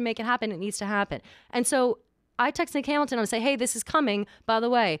need to do to make it happen, it needs to happen. And so I text Nick Hamilton and I say, hey, this is coming. By the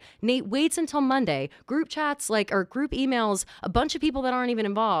way, Nate waits until Monday. Group chats, or group emails, a bunch of people that aren't even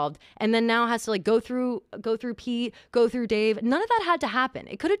involved, and then now has to go through Pete, go through Dave. None of that had to happen.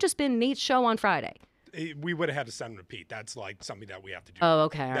 It could have just been Nate's show on Friday. We would have had to send him to Pete. That's like something that we have to do. Oh,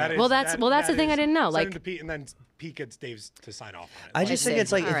 okay. All right. That's the thing I didn't know. Send him to Pete, and then Pete gets Dave's to sign off on it. I just think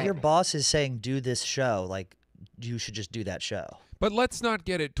it's like All if right. your boss is saying do this show, like you should just do that show. But let's not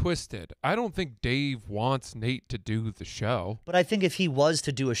get it twisted. I don't think Dave wants Nate to do the show. But I think if he was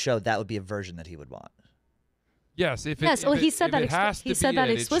to do a show, that would be a version that he would want. Yes, he said that. He said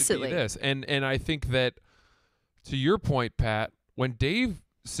that explicitly. This, and I think that, to your point, Pat, when Dave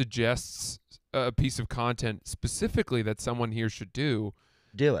suggests a piece of content specifically that someone here should do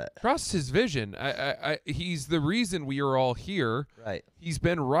it. Trust his vision. He's the reason we are all here. Right. He's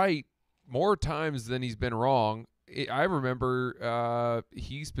been right more times than he's been wrong. I remember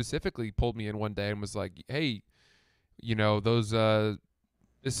he specifically pulled me in one day and was like, hey, those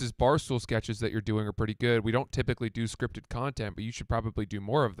this is Barstool sketches that you're doing are pretty good. We don't typically do scripted content, but you should probably do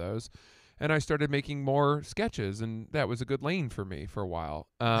more of those. And I started making more sketches, and that was a good lane for me for a while.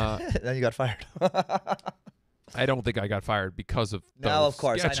 Then you got fired. I don't think I got fired because of those No, of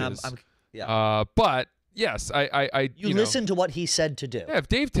course. sketches. I know. Yeah. But yes, I you listen to what he said to do. Yeah, if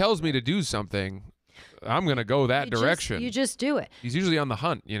Dave tells me to do something, I'm gonna go that direction. You just do it. He's usually on the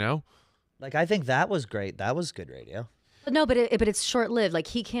hunt, Like I think that was great. That was good radio. But no, but it's short lived. Like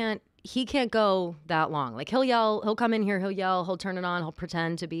he can't go that long. Like he'll come in here, he'll yell, he'll turn it on, he'll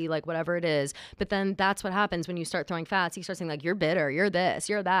pretend to be like whatever it is. But then that's what happens when you start throwing fats. He starts saying like, you're bitter, you're this,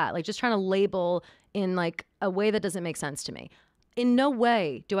 you're that. Like just trying to label in like a way that doesn't make sense to me. In no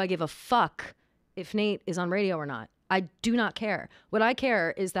way do I give a fuck if Nate is on radio or not. I do not care. What I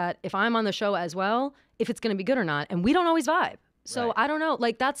care is that if I'm on the show as well, if it's going to be good or not. And we don't always vibe. So Right. I don't know.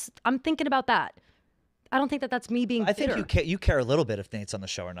 Like I'm thinking about that. I don't think that that's me being I think bitter. you care a little bit if Nate's on the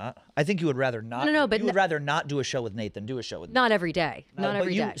show or not. I think you would rather not. No, but you would rather not do a show with Nate than do a show with Nate. Not every day. Not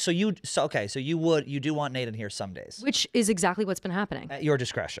every day. So you do want Nate in here some days Which is exactly what's been happening. at your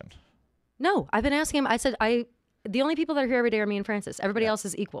discretion. No, I've been asking him. I said, the only people that are here every day are me and Francis. Everybody else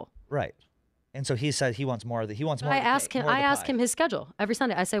is equal. Right. And so he said he wants more of the. He wants more. I of the ask cake, him. more of I the ask pie. him his schedule every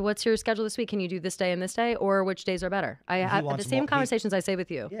Sunday. I say, "What's your schedule this week? Can you do this day and this day, or which days are better?" I He have the wants same more- he- conversations I say with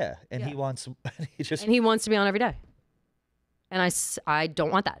you. Yeah, and he wants. He just. And he wants to be on every day. And I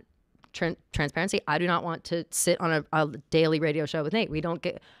don't want that. Transparency. I do not want to sit on a daily radio show with Nate.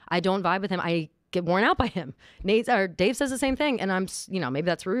 I don't vibe with him. get worn out by him. Dave says the same thing, and I'm, maybe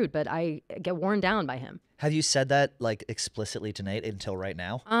that's rude, but I get worn down by him. Have you said that like explicitly to Nate until right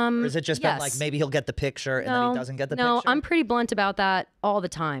now? Or has it just been like maybe he'll get the picture and then he doesn't get the picture? No, I'm pretty blunt about that all the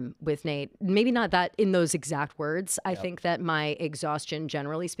time with Nate. Maybe not that in those exact words. I think that my exhaustion,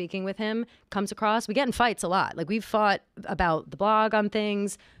 generally speaking, with him comes across. We get in fights a lot. Like we've fought about the blog on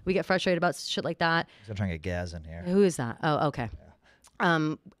things. We get frustrated about shit like that. I'm trying to get Gaz in here. Who is that? Oh, okay.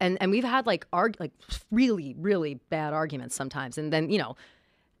 Yeah. And we've had like really, really bad arguments sometimes. And then,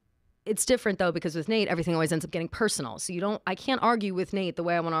 it's different though, because with Nate, everything always ends up getting personal. So I can't argue with Nate the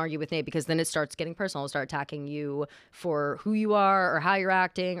way I want to argue with Nate, because then it starts getting personal. I'll start attacking you for who you are or how you're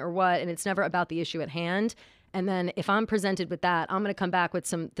acting or what. And it's never about the issue at hand. And then if I'm presented with that, I'm going to come back with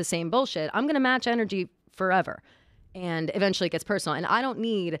the same bullshit. I'm going to match energy forever. And eventually it gets personal. And I don't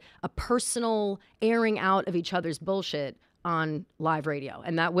need a personal airing out of each other's bullshit on live radio.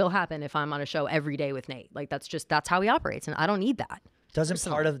 And that will happen if I'm on a show every day with Nate. Like that's how he operates. And I don't need that.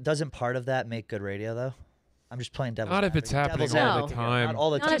 Doesn't part of that make good radio though? I'm just playing devil's Not if it's happening all the time. Not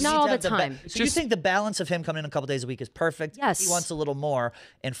all the time. Not all the time. So you think the balance of him coming in a couple days a week is perfect? Yes. He wants a little more,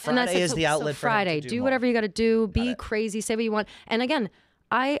 and Friday is the outlet for Friday. him to do do more. whatever you got to do. Be crazy. Say what you want. And again,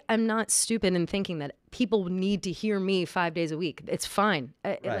 I am not stupid in thinking that people need to hear me 5 days a week. It's fine.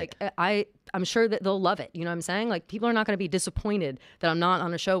 I'm sure that they'll love it. You know what I'm saying? Like people are not going to be disappointed that I'm not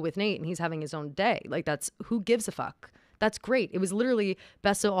on a show with Nate and he's having his own day. Like who gives a fuck? That's great. It was literally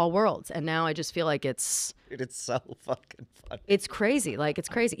best of all worlds. And now I just feel like it's so fucking fun. It's crazy. Like it's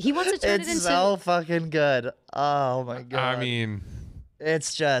crazy. He wants to turn it into It's so fucking good. Oh my God. I mean,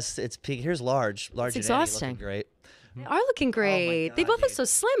 it's peak. Here's large It's exhausting. looking great. They are looking great. God, they both look so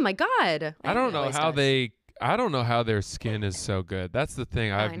slim. My God. I don't know how their skin is so good. That's the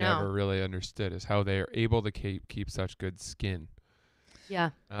thing I've never really understood, is how they are able to keep such good skin. Yeah.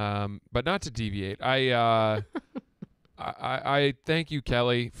 But not to deviate. I thank you,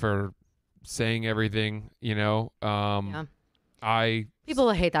 Kelly, for saying everything. People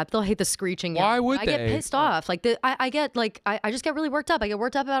will hate that. They'll hate the screeching. Why would they? I get pissed off. Like I just get really worked up. I get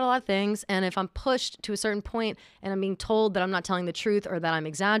worked up about a lot of things, and if I'm pushed to a certain point and I'm being told that I'm not telling the truth or that I'm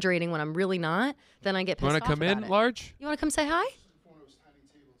exaggerating when I'm really not, then I get pissed off. You want to come in, Large? You want to come say hi?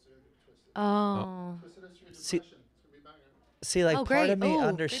 Oh. See, like, part of me Oh,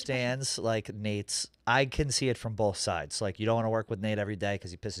 understands, like, Nate's. I can see it from both sides. Like, you don't want to work with Nate every day because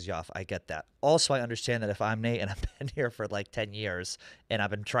he pisses you off. I get that. Also, I understand that if I'm Nate and I've been here for, like, 10 years and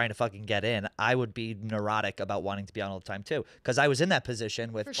I've been trying to fucking get in, I would be neurotic about wanting to be on all the time, too. Because I was in that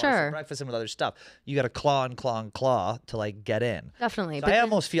position with Barstool Breakfast and with other stuff. You got to claw to, like, get in. Definitely. So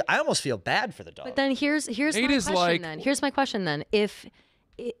I almost feel bad for the dog. But then here's my question then. Here's my question then. If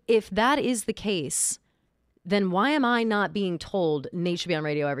that is the case, then why am I not being told Nate should be on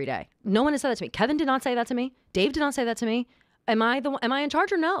radio every day? No one has said that to me. Kevin did not say that to me. Dave did not say that to me. Am I in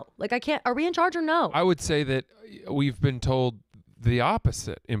charge or no? Like are we in charge or no? I would say that we've been told the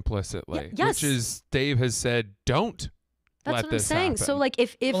opposite implicitly, which is Dave has said, don't let this happen. So like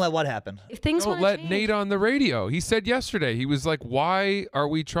if don't let what happen? If things don't let Nate on the radio. He said yesterday, he was like, why are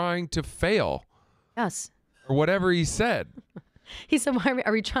we trying to fail? Yes. Or whatever he said. He said, why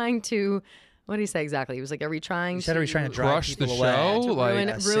are we trying to... What did he say exactly? He was like, are we trying to drive rush the people away?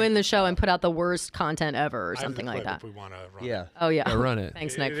 show? Ruin the show and put out the worst content ever or something like that. If we want to run it. Oh, yeah. Yeah, run it.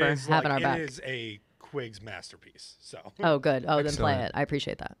 Thanks, Nick, for having our back. It is a Keegs masterpiece. So. Oh, good. Oh, then play Excellent. it. I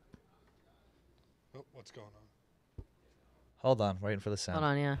appreciate that. Oh, what's going on? Hold on. Waiting for the sound.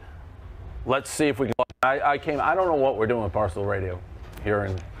 Hold on, yeah. Let's see if we can. I don't know what we're doing with Barstool Radio here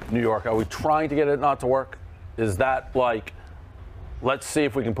in New York. Are we trying to get it not to work? Is that like, let's see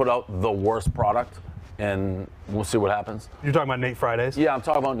if we can put out the worst product and we'll see what happens? You're talking about Nate Fridays? Yeah, I'm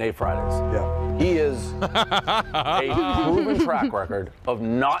talking about Nate Fridays. Yeah. He is a proven track record of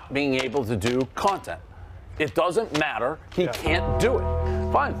not being able to do content. It doesn't matter. He can't do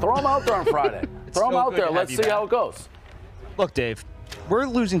it. Fine, throw him out there on Friday. Throw him out there. Let's see how it goes. Look, Dave, we're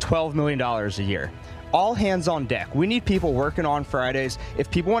losing $12 million a year. All hands on deck. We need people working on Fridays. If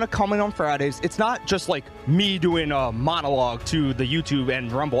people want to come in on Fridays, it's not just like me doing a monologue to the YouTube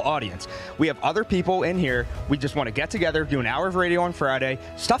and Rumble audience. We have other people in here. We just want to get together, do an hour of radio on Friday.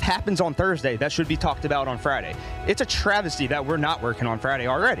 Stuff happens on Thursday that should be talked about on Friday. It's a travesty that we're not working on Friday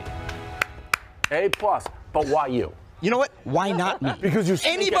already. A+, but why you? You know what? Why not me? Because you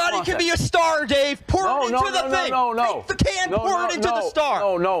anybody can be a star, Dave. Pour it into the thing. No. Take the can, pour it into the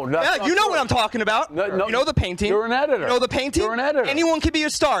star. No. Yeah, you know what I'm talking about. No, you know the painting. You're an editor. You know the painting. You're an editor. Anyone can be a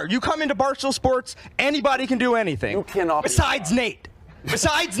star. You come into Barstool Sports, anybody can do anything. You cannot. Besides Nate.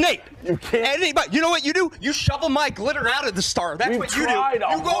 Besides Nate. You can't. Anybody, you know what you do? You shovel my glitter out of the star. That's We've what you do. tried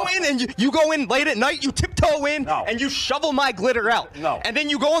You go in and you go in late at night, you tiptoe in, No. and you shovel my glitter out. No. And then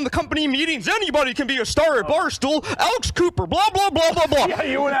you go in the company meetings. Anybody can be a star at Barstool. Alex Cooper, blah, blah, blah, blah, blah. Yeah,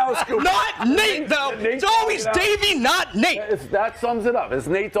 you and Alice Cooper. Not Nate, though. Nate's It's always dogging Alex- Davey, not Nate. That sums it up. It's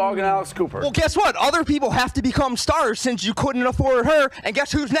Nate Dogg and Alice Cooper. Well, guess what? Other people have to become stars since you couldn't afford her. And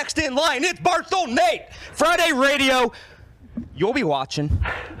guess who's next in line? It's Barstool Nate. Friday radio. You'll be watching.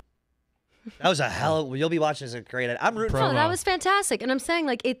 That was a hell of, you'll be watching is a great, I'm rooting for No, that was fantastic. And I'm saying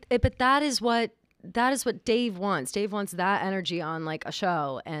like but that is what Dave wants. Dave wants that energy on like a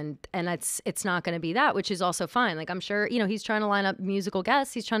show, and it's not going to be that, which is also fine. Like I'm sure, he's trying to line up musical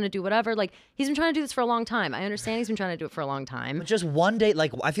guests. He's trying to do whatever. Like he's been trying to do this for a long time. I understand he's been trying to do it for a long time. But just one day,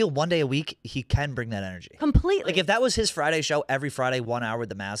 like I feel one day a week, he can bring that energy. Completely. Like if that was his Friday show, every Friday, 1 hour with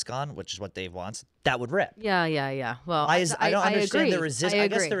the mask on, which is what Dave wants, that would rip. Yeah. Well, I don't understand agree. the resistance. I I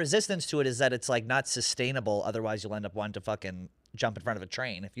guess agree. the resistance to it is that it's like not sustainable. Otherwise, you'll end up wanting to fucking jump in front of a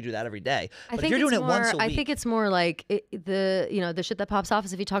train if you do that every day. But if you're doing it once a week, I think it's more like the shit that pops off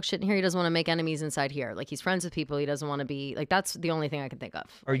is if he talks shit in here, he doesn't want to make enemies inside here. Like he's friends with people, he doesn't want to be like. That's the only thing I can think of.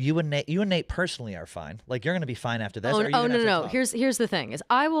 or you and Nate personally are fine. Like you're gonna be fine after this. Oh, or are you gonna have to no. talk? Here's the thing: is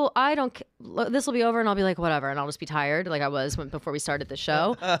this will be over, and I'll be like whatever, and I'll just be tired, like I was before we started the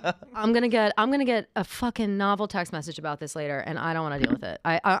show. I'm gonna get a fucking novel text message about this later, and I don't want to deal with it.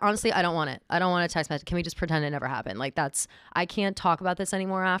 I honestly I don't want it. I don't want a text message. Can we just pretend it never happened? Like I can't talk about this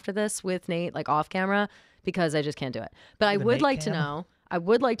anymore after this with Nate, like off camera, because I just can't do it. But I would like to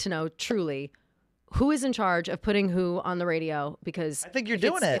know truly who is in charge of putting who on the radio, because I think you're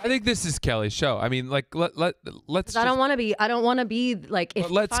doing it. I think this is Kelly's show. I mean, like let's. I don't want to be like if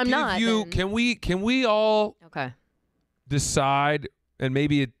let's I'm give not. you. Then, Can we all okay. decide? And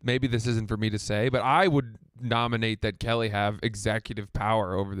maybe this isn't for me to say, but I would nominate that Kelly have executive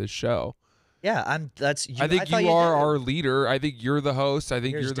power over this show. Yeah, I think thought you are did. our leader. I think you're the host. I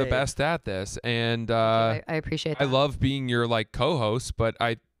think Here's you're the Dave. best at this, and I appreciate that. I love being your like co-host. But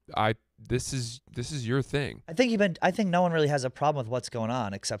this is your thing. I think no one really has a problem with what's going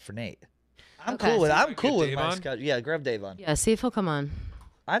on except for Nate. I'm Okay. cool with Dave my on? schedule. Yeah, grab Dave on. Yeah, see if he'll come on.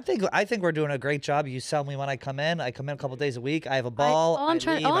 I think we're doing a great job. You tell me when I come in. I come in a couple days a week. I have a ball. all I'm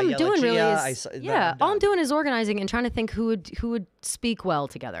trying, leave, all I I'm yell at doing really Gia, is I'm all I'm done. doing is organizing and trying to think who would speak well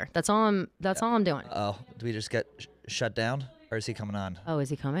together. That's all I'm doing. Oh, do we just get shut down, or is he coming on? Oh, is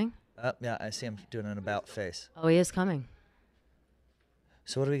he coming? Yeah, I see him doing an about face. Oh, he is coming.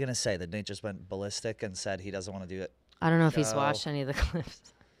 So what are we gonna say? That Nate just went ballistic and said he doesn't want to do it. I don't know if he's So- watched any of the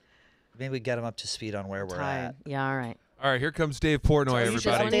clips. Maybe we get him up to speed on where we're Tired. at. Yeah, all right. All right, here comes Dave Portnoy, You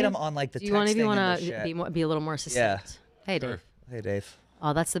should everybody. update him on like the Do you want texting to and the shit. be a little more succinct? Hey, Dave. Sure. Hey, Dave.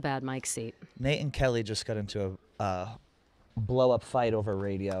 Oh, that's the bad mic seat. Nate and Kelly just got into a blow-up fight over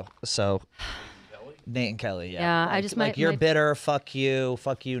radio. So Nate and Kelly, yeah. Yeah, like, I just like my, you're my, bitter. Fuck you,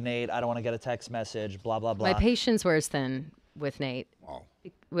 Nate. I don't want to get a text message. Blah blah blah. my patience wears thin with Nate. Wow.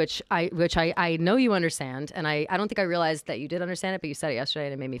 Which I know you understand, and I don't think I realized that you did understand it, but you said it yesterday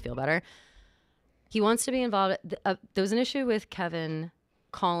and it made me feel better. He wants to be involved. There was an issue with Kevin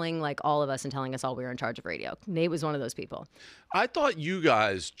calling like all of us and telling us all we were in charge of radio. Nate was one of those people. I thought you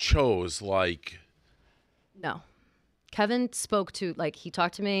guys chose like. No. Kevin spoke to, like, he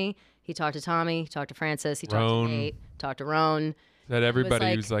talked to me, he talked to Tommy, he talked to Francis, he talked Roan. to Nate, talked to Roan. That everybody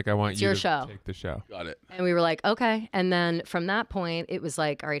like, was like, I want "It's you your to show." take the show. Got it. And we were like, okay. And then from that point, it was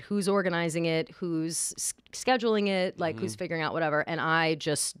like, all right, who's organizing it? Who's scheduling it? Like, who's figuring out whatever? And I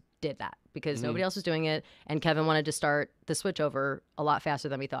just did that because nobody else was doing it. And Kevin wanted to start the switch over a lot faster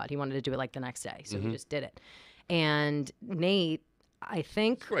than we thought. He wanted to do it like the next day. So we just did it. And Nate, I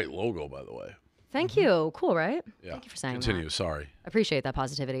think, Great logo, by the way. thank you. Cool, right? Yeah. Thank you for saying Continue. that. Sorry. I appreciate that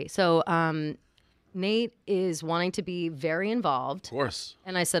positivity. So Nate is wanting to be very involved. Of course.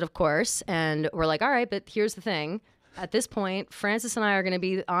 And I said, of course. And we're like, all right, but here's the thing. At this point, Francis and I are going to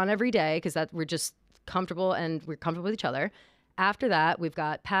be on every day because we're just comfortable and we're comfortable with each other. After that, we've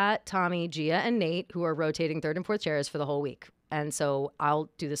got Pat, Tommy, Gia, and Nate who are rotating third and fourth chairs for the whole week. And so I'll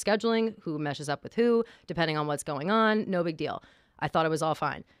do the scheduling, who meshes up with who, depending on what's going on. No big deal. I thought it was all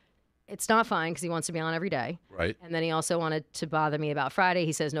fine. It's not fine because he wants to be on every day. Right. And then he also wanted to bother me about Friday.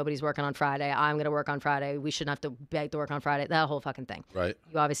 He says nobody's working on Friday. I'm going to work on Friday. We shouldn't have to beg to work on Friday. That whole fucking thing. Right.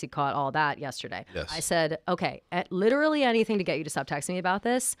 You obviously caught all that yesterday. Yes. I said, okay, literally anything to get you to stop texting me about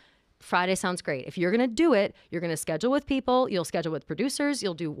this. Friday sounds great. If you're going to do it, you're going to schedule with people. You'll schedule with producers.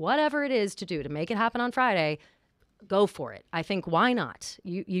 You'll do whatever it is to do to make it happen on Friday. Go for it. I think, why not?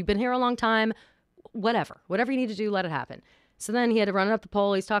 You've been here a long time. Whatever you need to do, let it happen. So then he had to run it up the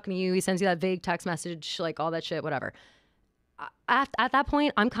pole. He's talking to you. He sends you that vague text message, like all that shit, whatever. at that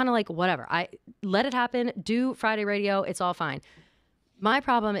point, I'm kind of like, whatever. I let it happen. Do Friday radio. It's all fine. My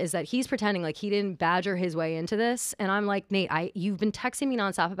problem is that he's pretending like he didn't badger his way into this. And I'm like, Nate, you've been texting me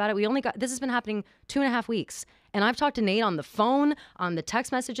nonstop about it. This has been happening 2.5 weeks. And I've talked to Nate on the phone, on the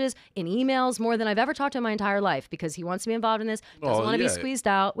text messages, in emails, more than I've ever talked to in my entire life, because he wants to be involved in this, doesn't want to be squeezed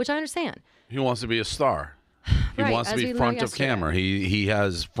out, which I understand. He wants to be a star. He Right, wants to as be we front learned of camera. He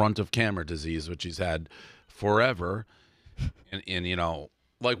has front of camera disease, which he's had forever. And you know,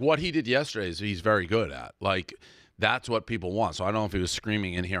 like what he did yesterday is he's very good at. Like, that's what people want. So I don't know if he was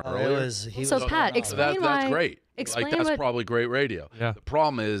screaming in here earlier. Pat, explain why. That's great. Explain like, that's what, probably great radio. Yeah. The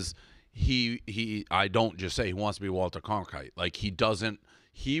problem is I don't just say he wants to be Walter Cronkite. Like,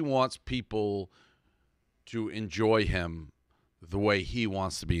 he wants people to enjoy him the way he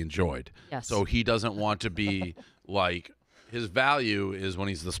wants to be enjoyed. Yes. So he doesn't want to be like, his value is when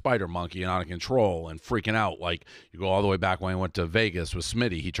he's the spider monkey and out of control and freaking out. Like, you go all the way back when he went to Vegas with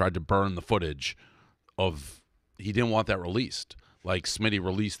Smitty. He tried to burn the footage he didn't want that released. Like, Smitty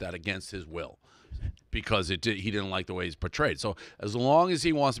released that against his will because he didn't like the way he's portrayed. So as long as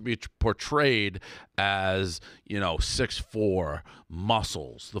he wants to be portrayed as, 6'4",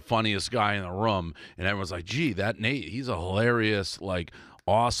 muscles, the funniest guy in the room, and everyone's like, gee, that Nate, he's a hilarious, like,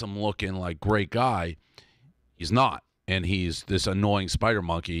 awesome looking, like, great guy. He's not. And he's this annoying spider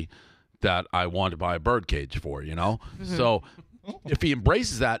monkey that I want to buy a birdcage for, Mm-hmm. So if he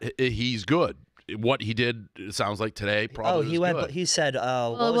embraces that, he's good. What he did, it sounds like today, probably good. He said,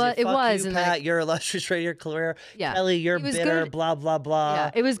 Pat, your illustrious radio career. Yeah. Kelly, you're bitter, good. blah, blah, blah.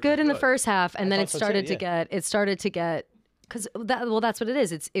 Yeah, it was good in the first half, and then it started to get, because that's what it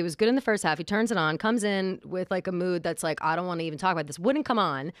is. It was good in the first half. He turns it on, comes in with like a mood that's like, I don't want to even talk about this. Wouldn't come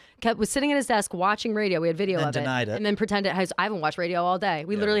on. Was sitting at his desk watching radio. We had video of it. Denied it. And then pretended I haven't watched radio all day.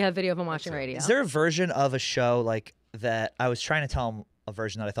 We literally have video of him watching radio. Is there a version of a show like that? I was trying to tell him a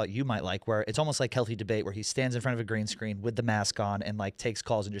version that I thought you might like, where it's almost like Healthy Debate, where he stands in front of a green screen with the mask on and like takes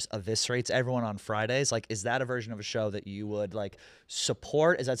calls and just eviscerates everyone on Fridays. Like, is that a version of a show that you would like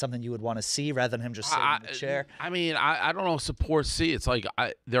support? Is that something you would want to see rather than him just sitting in the chair? I mean, I don't know, support C. It's like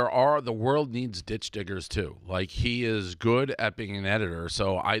the world needs ditch diggers too. Like, he is good at being an editor.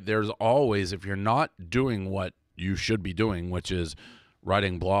 So there's always, if you're not doing what you should be doing, which is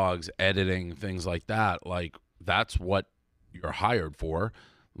writing blogs, editing, things like that, like that's what you're hired for.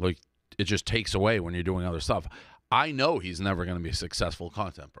 Like, it just takes away when you're doing other stuff. I know he's never going to be a successful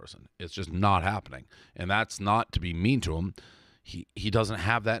content person. It's just not happening. And that's not to be mean to him. He doesn't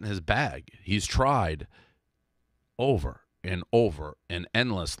have that in his bag. He's tried over and over and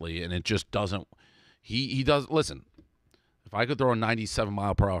endlessly, and it just doesn't. He does. Listen, if I could throw a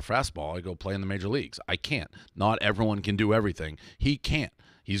 97-mile-per-hour fastball, I'd go play in the major leagues. I can't. Not everyone can do everything. He can't.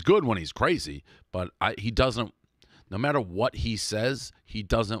 He's good when he's crazy, but he doesn't. No matter what he says, he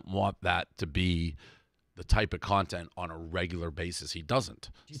doesn't want that to be the type of content on a regular basis. He doesn't.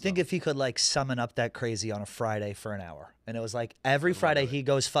 Do you think if he could like summon up that crazy on a Friday for an hour, and it was like every Friday he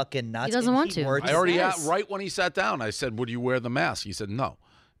goes fucking nuts? He doesn't want to. I already right when he sat down, I said, "Would you wear the mask?" He said, "No,"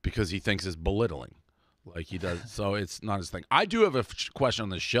 because he thinks it's belittling, like he does. So it's not his thing. I do have a question on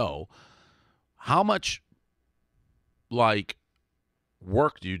the show. How much, like,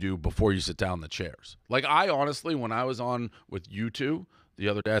 work do you do before you sit down in the chairs? Like, I honestly, when I was on with you two the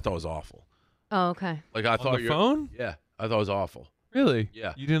other day, I thought it was awful. Oh, okay. Like, I thought on the phone? Yeah, I thought it was awful. Really?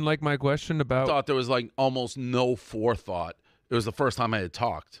 Yeah. You didn't like my question about? I thought there was like almost no forethought. It was the first time I had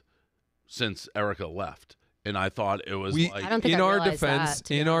talked since Erica left, and I thought it was like. I don't think in I our realized defense,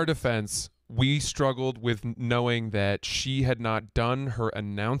 that, in our defense, we struggled with knowing that she had not done her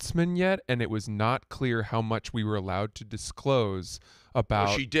announcement yet, and it was not clear how much we were allowed to disclose about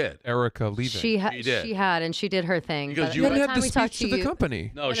she did. Erica leaving. She did. She had, and she did her thing. Because you by the had time the we talked speech to the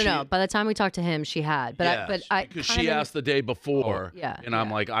company. No, no. By the time we talked to him, she had. But because she asked the day before, and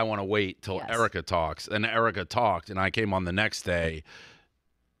I'm like, I want to wait till Erica talks. And Erica talked, and I came on the next day.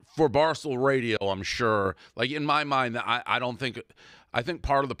 For Barstool Radio, I'm sure, like in my mind, I don't think. I think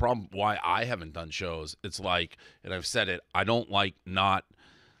part of the problem why I haven't done shows, it's like, and I've said it, I don't like not,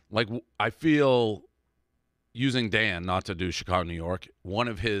 like, I feel using Dan not to do Chicago, New York, one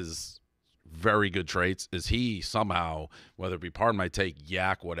of his very good traits is he somehow, whether it be Pardon My Take,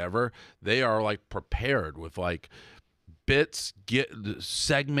 Yak, whatever, they are like prepared with like bits,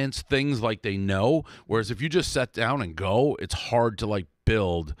 segments, things like they know. Whereas if you just sit down and go, it's hard to like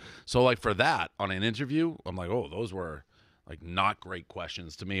build. So like for that on an interview, I'm like, oh, those were like not great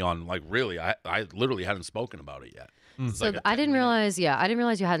questions to me on like really, I literally hadn't spoken about it yet. So like I didn't realize, I didn't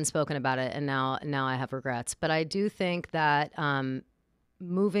realize you hadn't spoken about it, and now I have regrets. But I do think that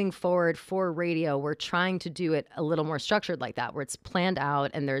moving forward for radio, we're trying to do it a little more structured like that, where it's planned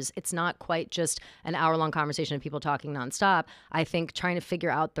out and it's not quite just an hour-long conversation of people talking nonstop. I think trying to figure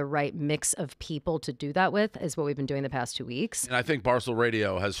out the right mix of people to do that with is what we've been doing the past 2 weeks. And I think Barstool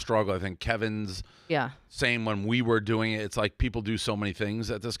Radio has struggled. I think Kevin's saying when we were doing it, it's like people do so many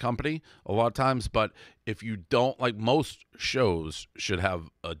things at this company a lot of times, but if you don't, like most shows should have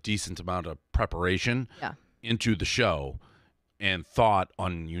a decent amount of preparation into the show and thought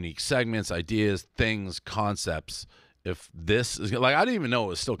on unique segments, ideas, things, concepts. If this is like, I didn't even know it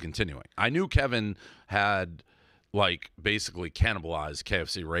was still continuing. I knew Kevin had like basically cannibalized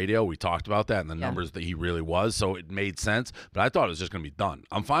KFC Radio. We talked about that and the numbers that he really was. So it made sense, but I thought it was just going to be done.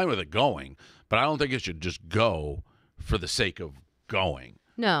 I'm fine with it going, but I don't think it should just go for the sake of going.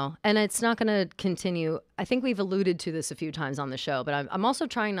 No, and it's not going to continue. I think we've alluded to this a few times on the show, but I'm also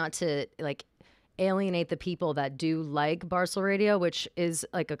trying not to like alienate the people that do like Barstool Radio, which is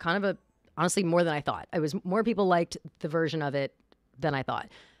like a kind of a, honestly, more than I thought. More people liked the version of it than I thought.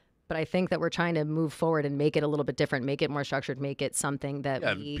 But I think that we're trying to move forward and make it a little bit different, make it more structured, make it something that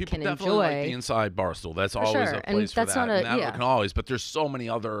we can enjoy. Definitely like the inside Barstool. That's always a place for that. And that can always, but there's so many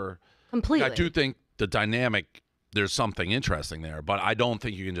other. Completely. I do think the dynamic, there's something interesting there, but I don't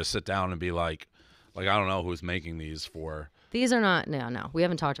think you can just sit down and be like I don't know who's making these for. These are not, no. We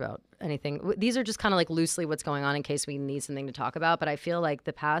haven't talked about anything. These are just kind of like loosely what's going on in case we need something to talk about. But I feel like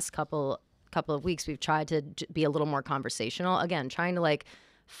the past couple of weeks, we've tried to be a little more conversational. Again, trying to like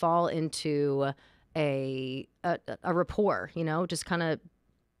fall into a rapport, you know, just kind of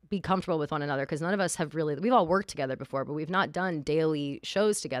be comfortable with one another, because none of us have really, we've all worked together before, but we've not done daily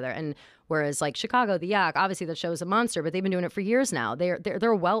shows together. And whereas like Chicago, the Yak, obviously that show is a monster, but they've been doing it for years now. They're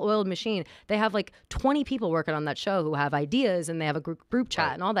a well-oiled machine. They have like 20 people working on that show who have ideas, and they have a group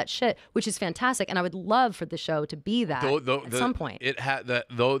chat and all that shit, which is fantastic. And I would love for the show to be that at some point. It had that.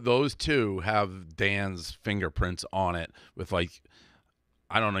 Those two have Dan's fingerprints on it with like,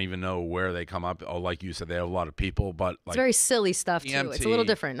 I don't even know where they come up. Oh, like you said, they have a lot of people, but like it's very silly stuff too. It's a little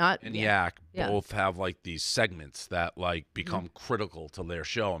different. And Yak both have like these segments that like become critical to their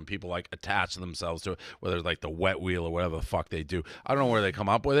show, and people like attach themselves to it, whether it's like the wet wheel or whatever the fuck they do. I don't know where they come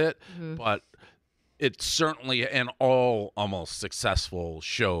up with it, but it's certainly, and all almost successful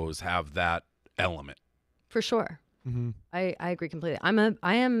shows have that element. For sure. I agree completely.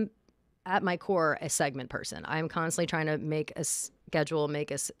 I am at my core a segment person. I'm constantly trying to make a schedule,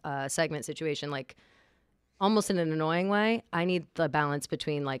 make a segment situation like almost in an annoying way. I need the balance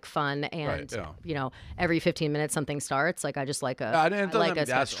between like fun and you know, every 15 minutes something starts. Like I just like it doesn't have to be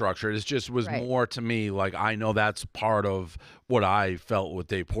that structured. It just was more to me like, I know that's part of what I felt with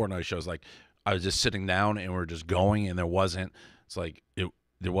Dave Portnoy shows. Like I was just sitting down and we're just going, and there wasn't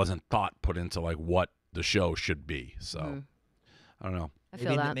thought put into like what the show should be. So I don't know. I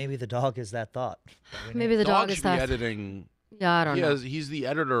feel that. Maybe the dog is that thought. Maybe the dog is that. Editing. Yeah, I don't know. He's the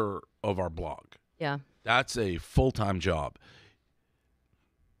editor of our blog. Yeah. That's a full-time job.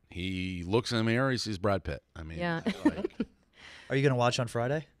 He looks in the mirror, he sees Brad Pitt. I mean, like, are you going to watch on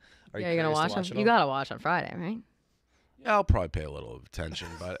Friday? You're going to watch him? You got to watch on Friday, right? Yeah, I'll probably pay a little attention,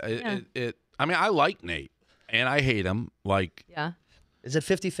 but I mean, I like Nate, and I hate him. Like, is it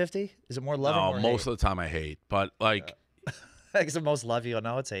 50-50? Is it more love or more most of the time I hate, but like. Because the most love you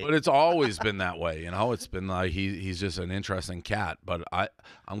know it's hate. But it's always been that way, you know. It's been like he's just an interesting cat. But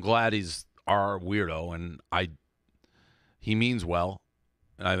I'm glad he's our weirdo, and he means well,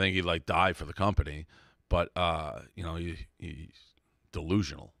 and I think he'd like die for the company. But you know, he's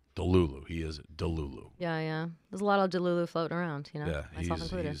delusional, Delulu. He is Delulu. Yeah. There's a lot of Delulu floating around, you know. Yeah, myself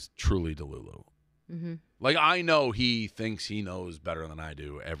included. He's truly Delulu. Like I know he thinks he knows better than I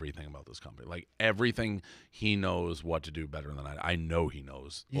do everything about this company. Like everything, he knows what to do better than I do. I know he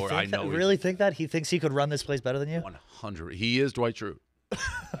knows. You think that he thinks he could run this place better than you? 100. He is Dwight Schrute.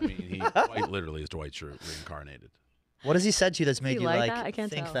 I mean, he quite literally is Dwight Schrute reincarnated. What has he said to you that's made you like I can't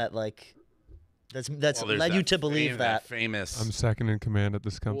think tell. that like that's led you to believe that famous? I'm second in command at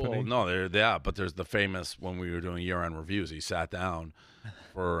this company. Well, no, but there's the famous when we were doing year-end reviews. He sat down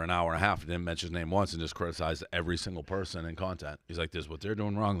for an hour and a half and didn't mention his name once and just criticized every single person in content. He's like, "This is what they're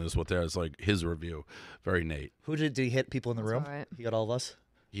doing wrong. This is what they're." It's like his review. Very Nate. Who did he hit? People in the room? Right. He got all of us.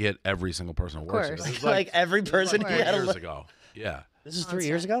 He hit every single person who works here. Like every person he had years ago. Yeah. This is 3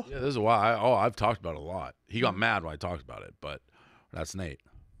 years ago? Yeah, this is why I've talked about it a lot. He got mad when I talked about it, but that's Nate.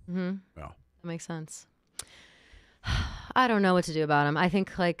 Yeah. That makes sense. I don't know what to do about him. I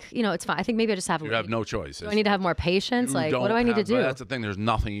think, like, you know, it's fine. I think maybe I just have. You have no choice. Do I need to have more patience? Like, what do I need to do? That's the thing. There's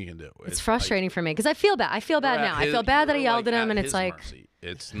nothing you can do. It's frustrating for me because I feel bad. I feel bad now. I feel bad that I yelled at him, and it's like mercy.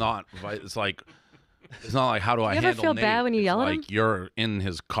 It's not. It's like It's not like how do I you ever handle feel Nate? bad when you It's yell at like him? you're in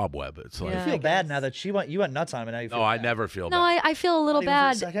his cobweb. It's like I feel bad now that you went nuts on him, and now you feel no, I bad. never feel No, bad. I feel a little Not even for a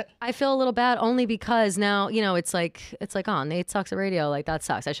bad. second? I feel a little bad only because now, it's like, oh, Nate sucks at radio. Like, that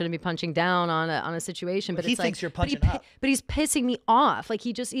sucks. I shouldn't be punching down on a situation. But he it's thinks like, you're punching up. But he's pissing me off. Like,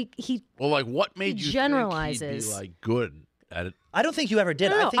 he Well, like what made you generalizes. think he'd be like good at it? I don't think you ever did.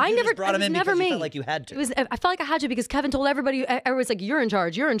 No, I think you never just brought him in never because me. you felt like you had to. I felt like I had to because Kevin told everybody. Everyone's like, "You're in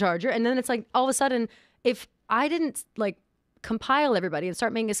charge. You're in charge." And then it's like all of a sudden, if I didn't like compile everybody and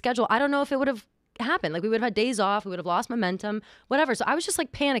start making a schedule, I don't know if it would have happened. Like we would have had days off, we would have lost momentum, whatever. So I was just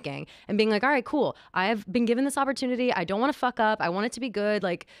like panicking and being like, all right, cool. I've been given this opportunity. I don't want to fuck up. I want it to be good.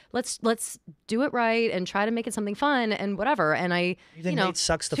 Like let's do it right and try to make it something fun and whatever. And I, You think Nate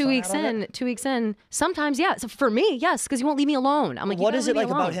sucks the 2 fun weeks out of in, it? 2 weeks in, sometimes, yeah. So for me, yes, because you won't leave me alone. I'm like, What you is gotta it leave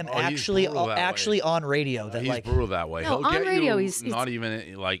me like about alone. him Oh, he's actually brutal that way. on radio that He's like brutal that way. No, He'll on get radio, you he's not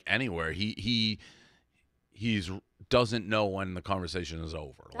even like anywhere. He's doesn't know when the conversation is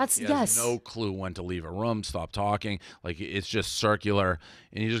over. Like, That's he has yes. no clue when to leave a room, stop talking. Like it's just circular,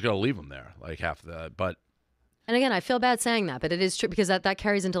 and you just gotta leave him there. Like half the, but. And again, I feel bad saying that, but it is true because that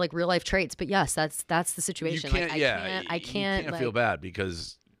carries into like real life traits. But yes, that's the You situation. can't, like, I can't you like, feel bad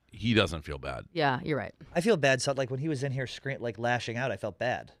because he doesn't feel bad. Yeah, you're right. I feel bad. So like when he was in here lashing out, I felt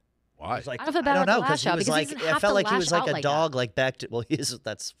bad. Why? I was like, I don't feel bad don't about the know lash he out was because he like, doesn't I have felt to like he was lash like out a like dog, like backed. Well,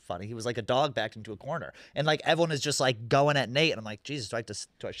 that's funny. He was like a dog backed into a corner, and like everyone is just like going at Nate, and I'm like, Jesus, should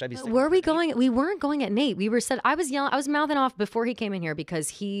I be? sticking Were up we for Nate? going? We weren't going at Nate. We were said I was yelling. I was mouthing off before he came in here because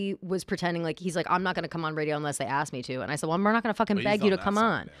he was pretending like he's like I'm not going to come on radio unless they ask me to. And I said, well, we're not going to fucking Well, he's beg you done to that come song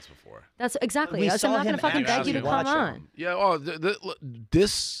on. dance before. That's exactly. We I said saw I'm not going him to fucking beg you to actually come watch on. him. Yeah. Oh,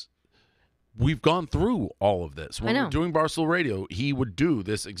 this. We've gone through all of this. When we know. were doing Barstool Radio, he would do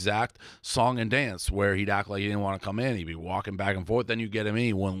this exact song and dance where he'd act like he didn't want to come in. He'd be walking back and forth. Then you get him in,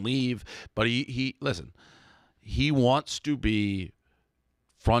 he wouldn't leave. But he listen, he wants to be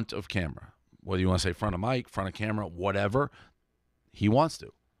front of camera. Whether you want to say front of mic, front of camera, whatever, he wants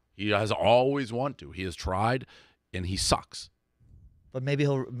to. He has always wanted to. He has tried, and he sucks. But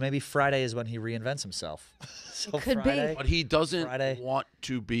maybe Friday is when he reinvents himself. So Could be. Friday, But he doesn't Friday. want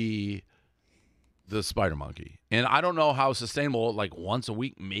to be the spider monkey. And I don't know how sustainable, like once a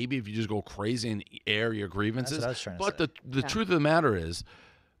week, maybe if you just go crazy and air your grievances. That's what I was trying to But say. the truth of the matter is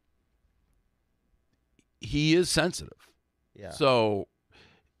he is sensitive. Yeah. So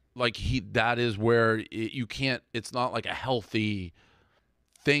like that is where you can't, it's not like a healthy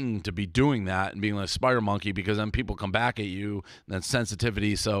thing to be doing that and being like a spider monkey because then people come back at you and then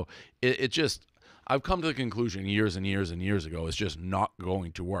sensitivity. So it just, I've come to the conclusion years and years and years ago, it's just not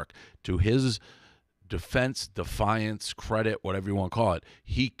going to work. To his defense, defiance, credit, whatever you want to call it,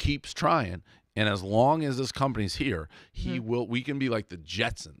 he keeps trying. And as long as this company's here, we can be like the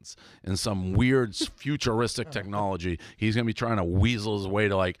Jetsons in some weird futuristic technology. He's going to be trying to weasel his way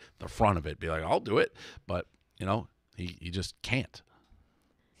to like the front of it, be like, I'll do it. But, you know, he just can't.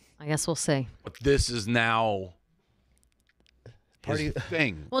 I guess we'll see. But this is now his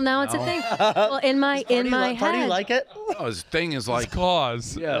thing. Well, now it's a thing. Well, in my Party head, you like it? No, his thing is like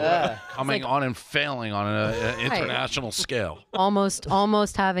Cause. coming on and failing on an international scale. almost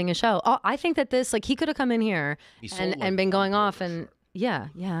having a show. Oh, I think that this like he could have come in here and been going off and yeah.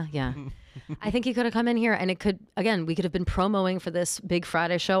 I think he could have come in here and it could we could have been promoting for this big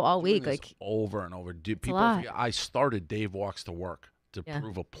Friday show all week. This Like over and over. People lot. forget, I started Dave Walks to Work to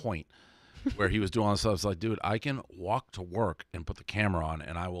prove a point where he was doing all this stuff. It's like, dude, I can walk to work and put the camera on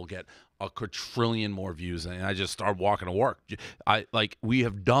and I will get a quadrillion more views. And I just start walking to work. We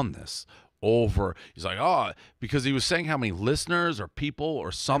have done this over. He's like, oh, because he was saying how many listeners or people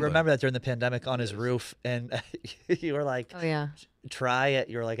or something. I remember that during the pandemic on his roof, and you were like, oh yeah. try it.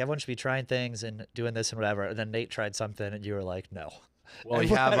 You were like, everyone should be trying things and doing this and whatever. And then Nate tried something, and you were like, no. Well, he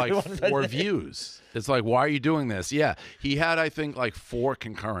had like 4 views. It's like, why are you doing this? Yeah, he had, I think, like 4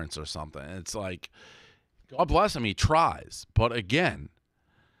 concurrents or something. It's like, God bless him, he tries. But again,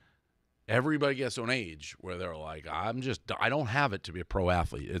 everybody gets to an age where they're like, I don't have it to be a pro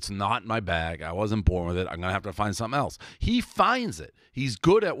athlete. It's not my bag. I wasn't born with it. I'm going to have to find something else. He finds it. He's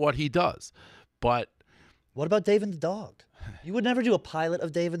good at what he does. But what about Dave and the Dog? You would never do a pilot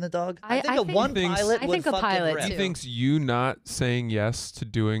of Dave and the Dog? I think one pilot I would think a fucking pilot, rip. He thinks you not saying yes to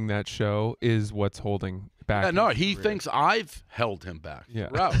doing that show is what's holding back. yeah, no, his he career. thinks I've held him back. Yeah.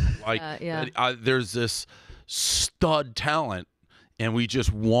 Throughout. Like, Yeah. there's this stud talent, and we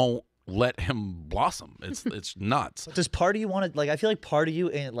just won't let him blossom. It's nuts. But does part of you want to, like, I feel like part of you,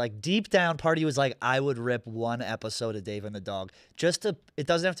 like deep down, part of you is like, I would rip one episode of Dave and the Dog. It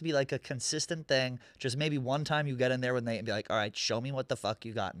doesn't have to be like a consistent thing. Just maybe one time you get in there with Nate and be like, all right, show me what the fuck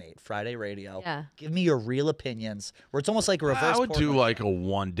you got, Nate. Friday radio. Yeah. Give me your real opinions. Where it's almost like a reverse. I would do Portnoy like show. a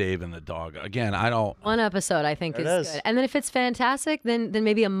one Dave and the Dog. Again, I don't. One episode, I think, There is it is. good. And then if it's fantastic, then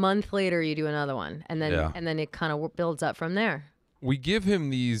maybe a month later you do another one, and then Yeah. and then it kind of builds up from there. We give him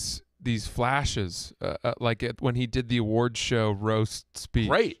these flashes, like when he did the award show roast speech.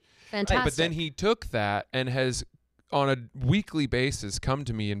 Great. Fantastic. But then he took that and has, on a weekly basis, come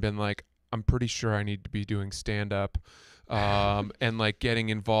to me and been like, I'm pretty sure I need to be doing stand-up and, like, getting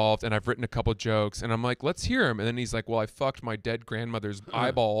involved. And I've written a couple jokes. And I'm like, let's hear him. And then he's like, well, I fucked my dead grandmother's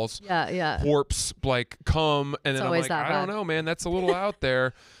eyeballs. Yeah. Corpse, like, cum. And then I'm always like, that I don't bad. know, man. That's a little out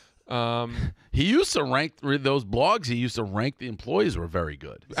there. He used to rank those blogs. He used to rank the employees were very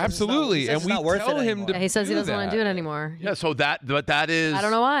good. Absolutely. He says And it's we not worth tell it him anymore. to He says he doesn't want to do it that. anymore. Yeah. So that is. I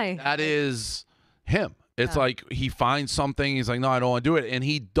don't know why. That is him. It's Yeah. like he finds something. He's like, no, I don't want to do it. And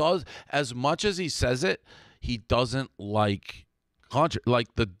he does, as much as he says it, he doesn't like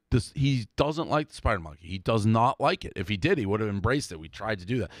he doesn't like the spider monkey. He does not like it. If he did, he would have embraced it. We tried to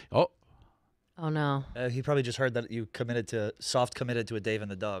do that. Oh no. He probably just heard that you committed to a Dave and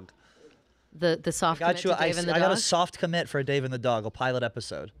the Dog. The soft commit to Dave and the I got a Dog? soft commit for a Dave and the Dog, a pilot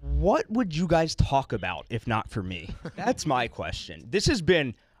episode. What would you guys talk about if not for me? That's my question. This has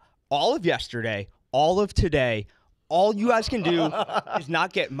been all of yesterday, all of today. All you guys can do is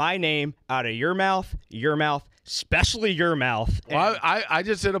not get my name out of your mouth, especially your mouth. Well, I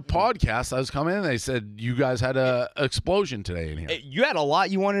just did a podcast. I was coming in and they said you guys had a explosion today in here. You had a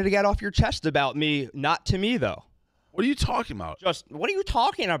lot you wanted to get off your chest about me, not to me, though. What are you talking about? Just, what are you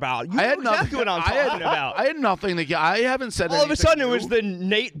talking about? You I know had exactly nothing. what I'm talking about. I had nothing to get. I haven't said All of a anything sudden, it new. was the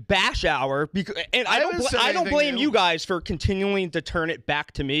Nate Bash Hour, and I haven't said don't anything blame new. you guys for continuing to turn it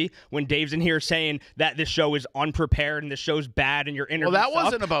back to me when Dave's in here saying that this show is unprepared and this show's bad and your interview. Well, that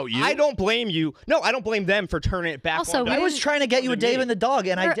wasn't about you. I don't blame you. No, I don't blame them for turning it back. Also, on we I Dave. was trying to get you a Dave and the Dog,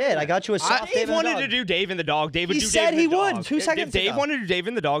 and I did. I got you a soft Dave Dave and the wanted Dog. to do Dave and the Dog. Dave would He do said Dave he and the would Dog. 2 seconds If Dave ago. wanted to do Dave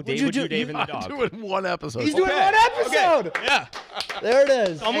and the Dog, Dave you would do do- Dave and the I'm Dog. doing one episode. He's doing Okay. one episode. Okay. Yeah. There it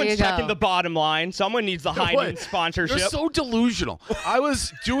is. Someone's you go. checking the bottom line. Someone needs the high Wait, noon sponsorship. You're so delusional. I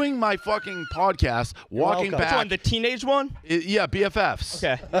was doing my fucking podcast, walking welcome. Which back. one, the teenage one? Yeah, BFFs.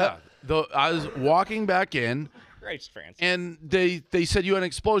 Okay. Yeah. I was walking back in, Great, Francis. and they said you had an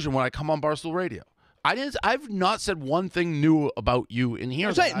explosion when I come on Barstool Radio. I've not said one thing new about you in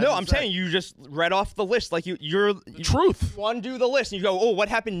here. I'm saying you just read off the list like you're Truth. You undo the list and you go, oh, what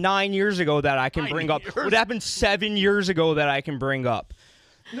happened 9 years ago that I can 9 bring up? years? What happened 7 years ago that I can bring up?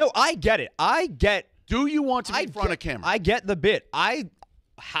 No, I get it. I get. Do you want to be I in front get, of camera? I get the bit. I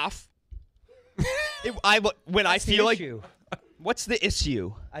have. When I That's the feel like, issue. what's the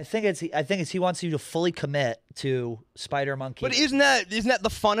issue? I think it's he wants you to fully commit to Spider Monkey. But isn't that the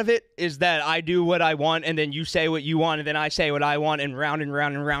fun of it? Is that I do what I want and then you say what you want and then I say what I want and round and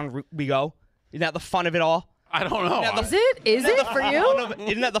round and round we go? Isn't that the fun of it all? I don't know. Is it? Is it for you?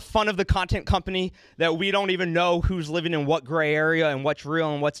 Isn't that the fun of the content company that we don't even know who's living in what gray area and what's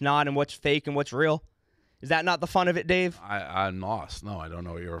real and what's not and what's fake and what's real? Is that not the fun of it, Dave? I'm lost. No, I don't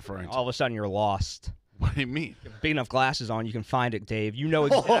know what you're referring to. All of a sudden you're lost. What do you mean? Big enough glasses on, you can find it, Dave. You know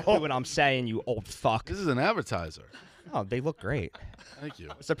exactly what I'm saying, you old fuck. This is an advertiser. Oh, they look great. Thank you.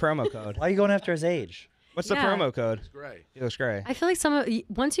 What's the promo code? Why are you going after his age? What's the Yeah. promo code? Great. He looks great. I feel like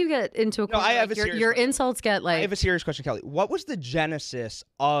once you get into a No, corner, I have like, a serious your question. insults get I like have a serious question, Kelly. What was the genesis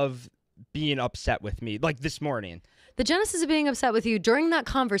of being upset with me, like this morning? the genesis of being upset with you during that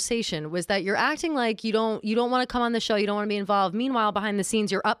conversation was that you're acting like you don't want to come on the show, you don't want to be involved. Meanwhile, behind the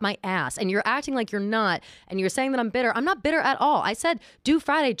scenes, you're up my ass and you're acting like you're not, and you're saying that I'm bitter. I'm not bitter at all. I said, do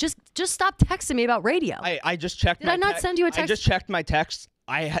Friday. Just stop texting me about radio. I just checked. Did I not send you a text? I just checked my text.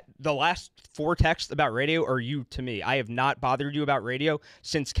 The last 4 texts about radio are you to me. I have not bothered you about radio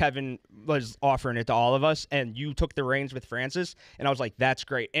since Kevin was offering it to all of us, and you took the reins with Francis, and I was like, that's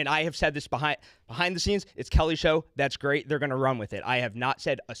great. And I have said this behind the scenes. It's Kelly's show. That's great. They're going to run with it. I have not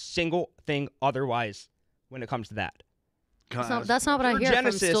said a single thing otherwise when it comes to that. That's not what I hear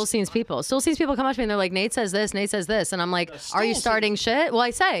from Still Scenes people. Still Scenes people come up to me and they're like, Nate says this, and I'm like, are you starting shit? Well,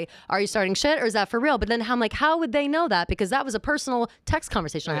 I say, are you starting shit or is that for real? But then I'm like, how would they know that? Because that was a personal text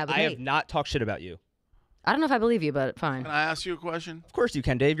conversation I had with I Nate. have not talked shit about you. I don't know if I believe you, but fine. Can I ask you a question? Of course you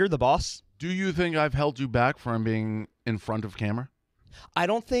can, Dave. You're the boss. Do you think I've held you back from being in front of camera? I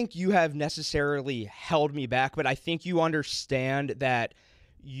don't think you have necessarily held me back, but I think you understand that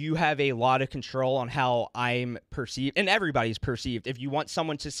you have a lot of control on how I'm perceived, and everybody's perceived. If you want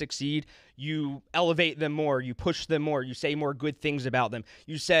someone to succeed, you elevate them more, you push them more, you say more good things about them.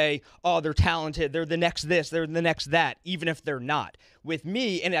 You say, oh, they're talented, they're the next this, they're the next that, even if they're not. With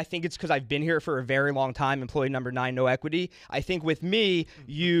me, and I think it's because I've been here for a very long time, employee number 9, no equity, I think with me,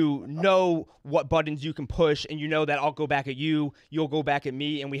 you know what buttons you can push, and you know that I'll go back at you, you'll go back at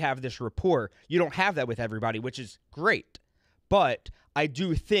me, and we have this rapport. You don't have that with everybody, which is great. But I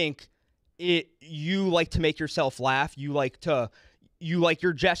do think you like to make yourself laugh. You like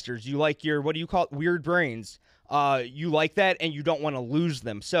your gestures. You like your, what do you call it? Weird brains. You like that, and you don't want to lose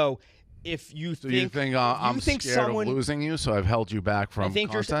them. So if you think, you think I'm scared someone, of losing you, so I've held you back from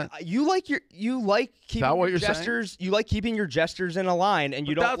content? You like keeping your gestures. You like keeping your gestures in a line, and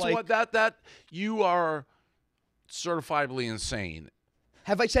you don't like. That you are certifiably insane.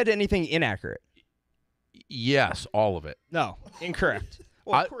 Have I said anything inaccurate? Yes, all of it. No, incorrect.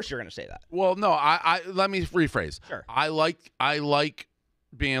 Well, of course you're going to say that. Well, no, I let me rephrase. Sure. I like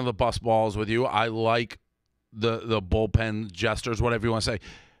being able to bust balls with you. I like the bullpen gestures, whatever you want to say.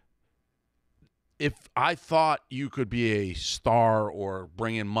 If I thought you could be a star or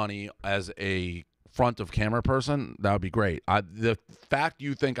bring in money as a front of camera person, that would be great. The fact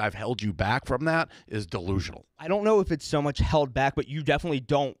you think I've held you back from that is delusional. I don't know if it's so much held back, but you definitely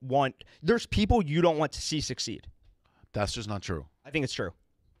don't want. There's people you don't want to see succeed. That's just not true. I think it's true.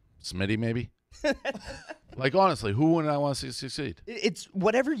 Smitty, maybe. Like, honestly, who wouldn't I want to see succeed? It's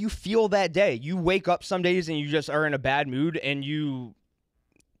whatever you feel that day. You wake up some days and you just are in a bad mood, and you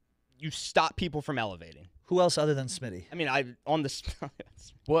stop people from elevating. Who else other than Smitty? I mean,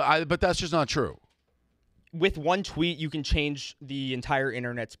 But that's just not true. With one tweet, you can change the entire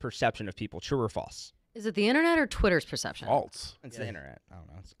internet's perception of people. True or false? Is it the internet or Twitter's perception? False. It's the internet. I don't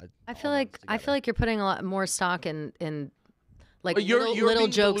know. I feel like you're putting a lot more stock in like But you're little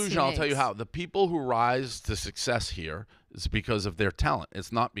being jokes. delusional. I'll tell you how. The people who rise to success here is because of their talent.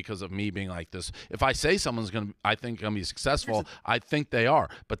 It's not because of me being like this. If I say someone's I think going to be successful, I think they are.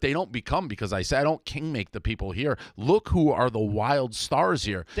 But they don't become because I say. I don't king make the people here. Look who are the wild stars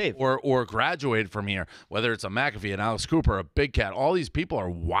here, Dave. or graduated from here. Whether it's a McAfee, an Alex Cooper, a Big Cat, all these people are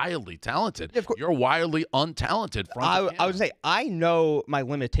wildly talented. You're wildly untalented. I would say I know my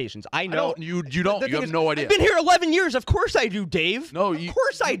limitations. I know you don't. You have no idea. I've been here 11 years. Of course I do, Dave. No, of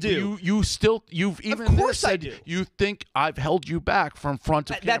course I do. You've even of course I said do. You think I've held you back from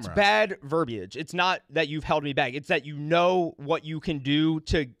front of camera. That's bad verbiage. It's not that you've held me back. It's that you know what you can do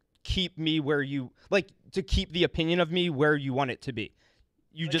to keep me where you like to keep the opinion of me where you want it to be.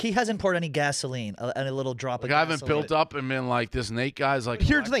 He hasn't poured any gasoline, a little drop of gasoline. I haven't built up and been like this Nate guy's like.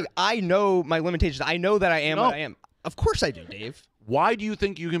 Here's the thing. I know my limitations. I know that I am what I am. Of course I do, Dave. Why do you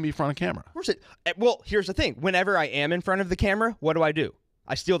think you can be front of camera? Of course well, here's the thing. Whenever I am in front of the camera, what do?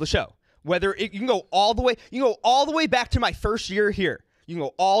 I steal the show. You can go all the way back to my first year here. You can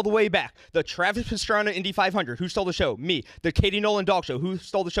go all the way back. The Travis Pastrana Indy 500, who stole the show? Me. The Katie Nolan Dog Show, who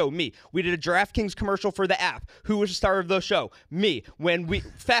stole the show? Me. We did a DraftKings commercial for the app. Who was the star of the show? Me. When we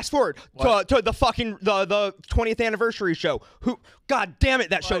fast forward to the fucking the 20th anniversary show. God damn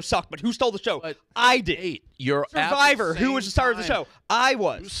it, that show sucked. But who stole the show? I did. You're Survivor. Who was the star of the show? I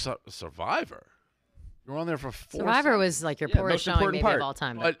was. Survivor. You were on there for 4 Survivor seconds. was like your poorest showing maybe of all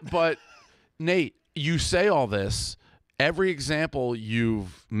time. But Nate, you say all this. Every example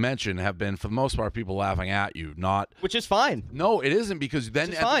you've mentioned have been, for the most part, people laughing at you, not... Which is fine. No, it isn't, because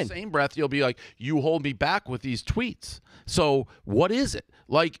then at the same breath, you'll be like, you hold me back with these tweets. So what is it?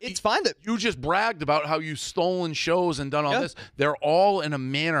 Like, it's fine that... You just bragged about how you've stolen shows and done all this. They're all in a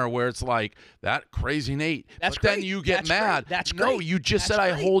manner where it's like, that crazy Nate. That's but great. Then you get mad. That's great. No, you just said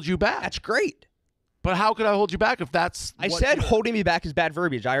I hold you back. That's great. But how could I hold you back if that's... I said holding me back is bad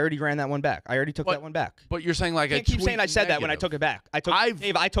verbiage. I already ran that one back. I already took that one back. But you're saying like I keep saying I said that when I took it back. I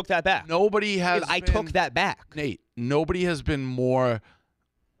took that back. Nobody has I took that back. Nate, nobody has been more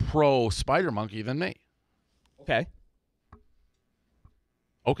pro Spider Monkey than me. Okay.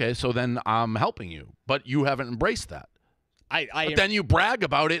 Okay, so then I'm helping you. But you haven't embraced that. But then you brag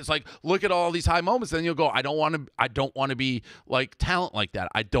about it. It's like, look at all these high moments. Then you'll go, I don't want to be like talent like that.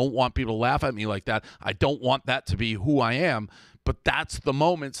 I don't want people to laugh at me like that. I don't want that to be who I am. But that's the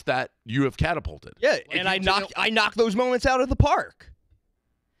moments that you have catapulted. Yeah, like, and I knock those moments out of the park.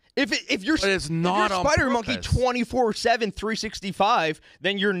 If you're Spider Monkey 24/7 365,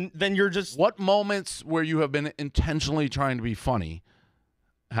 then you're just... What moments where you have been intentionally trying to be funny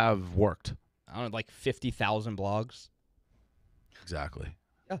have worked? I don't know, like 50,000 blogs. Exactly.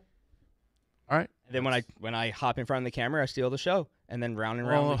 Yeah. All right. And then when I hop in front of the camera, I steal the show, and then round and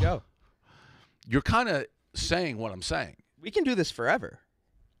round we go. You're kind of saying what I'm saying. We can do this forever.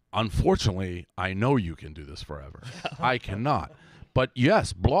 unfortunately, I know you can do this forever. I cannot. But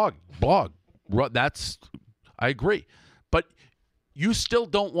yes, blog. That's, I agree. But you still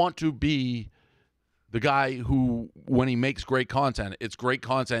don't want to be the guy who, when he makes great content, it's great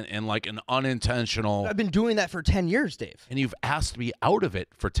content in like an unintentional. I've been doing that for 10 years, Dave. And you've asked me out of it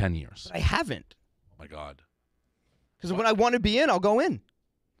for 10 years. But I haven't. Oh, my God. Because when I want to be in, I'll go in.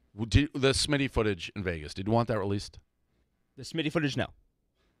 The Smitty footage in Vegas, did you want that released? The Smitty footage, no.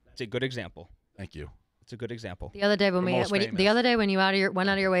 That's a good example. Thank you. It's a good example. The other day when when you went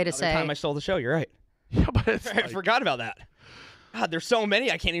out of your way to say. Time I stole the show. You're right. Yeah, but it's I forgot about that. God, there's so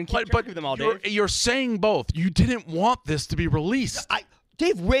many. I can't even keep track of them all, Dave. You're saying both. You didn't want this to be released.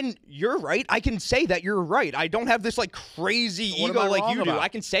 Dave, when you're right, I can say that you're right. I don't have this like crazy ego like you do. I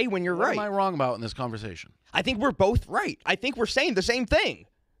can say when you're right. What am I wrong about in this conversation? I think we're both right. I think we're saying the same thing.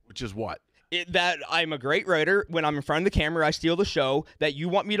 Which is what? That I'm a great writer. When I'm in front of the camera, I steal the show. That you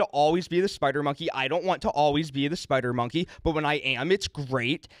want me to always be the spider monkey. I don't want to always be the spider monkey. But when I am, it's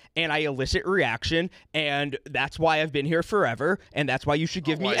great. And I elicit reaction. And that's why I've been here forever. And that's why you should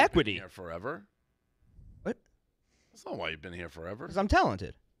give me equity. You've been here forever? What? That's not why you've been here forever. Because I'm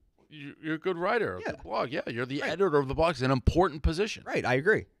talented. You're a good writer of the blog. Yeah, you're the editor of the blog. It's an important position. Right, I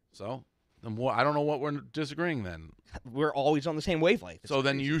agree. So, then I don't know what we're disagreeing then. We're always on the same wavelength. So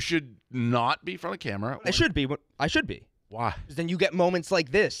then you should not be in front of camera. I should be. I should be. Why? Because then you get moments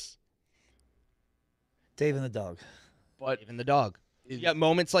like this. Dave and the dog. But Dave and the dog. You get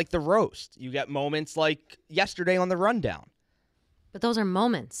moments like the roast. You get moments like yesterday on the rundown. But those are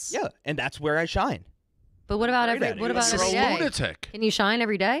moments. Yeah, and that's where I shine. But what about every You're a day? lunatic. Can you shine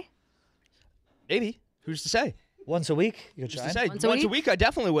every day? Maybe. Who's to say? Once a week, you could Who's shine. to say? Once a Once a week? week, I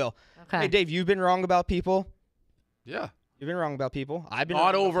definitely will. Okay. Hey, Dave, you've been wrong about people. Yeah. You've been wrong about people. I've been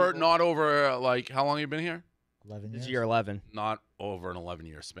Not wrong over, about people. not over, like, how long have you been here? 11 This years. is year 11. Not over an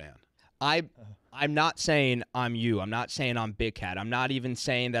 11-year span. I'm not saying I'm you. I'm not saying I'm Big Cat. I'm not even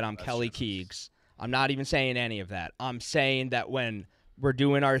saying that I'm That's Kelly different. Keegs. I'm not even saying any of that. I'm saying that when we're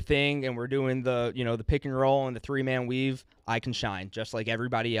doing our thing and we're doing the, the pick and roll and the three-man weave, I can shine just like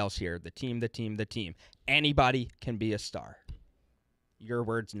everybody else here. The team. Anybody can be a star. Your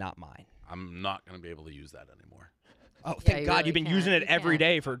words, not mine. I'm not going to be able to use that anymore. Oh, Yeah, thank you God really you've been can't. using it You every can't.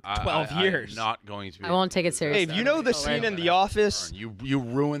 day for 12 years. I'm not going to be I able won't to take it use seriously. Dave, you know the scene in The Office? You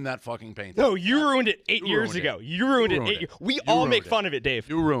ruined that fucking painting. No, you ruined it 8 You years ruined ago. it. You ruined You it. ruined 8 it. years. We You all ruined make it. fun of it, Dave.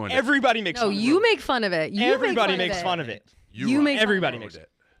 You ruined it. Everybody makes No, fun of it. you make fun of it. You Everybody make makes fun fun of of it. You make fun of Everybody it. makes it.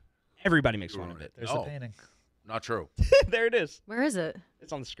 Everybody makes You fun of ruined it. There's No. the painting. Not true. There it is. Where is it?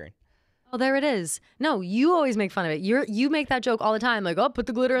 It's on the screen. Oh, there it is. No, you always make fun of it. You make that joke all the time, like, oh, put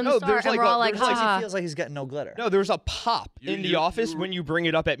the glitter in No, the star, there's and like we're all like, there's like- ha. He feels like he's getting no glitter. No, there's a pop in The Office you- when you bring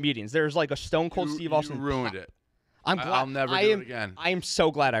it up at meetings. There's like a Stone Cold You- Steve Austin You ruined pop. it. I'm glad. I'll never do it again. I am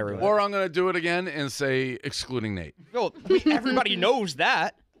so glad I ruined Or it. I'm going to do it again and say excluding Nate. Well, everybody knows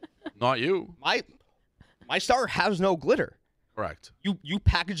that. Not you. My star has no glitter. Correct. You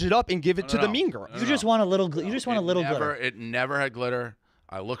package it up and give it to the mean girl. You just want a little. You just want a little glitter. It never had glitter.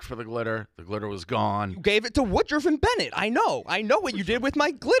 I looked for the glitter. The glitter was gone. You gave it to Woodruff and Bennett. I know what you did with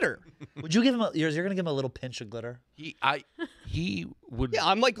my glitter. Would you give him? You're gonna give him a little pinch of glitter. He would. Yeah,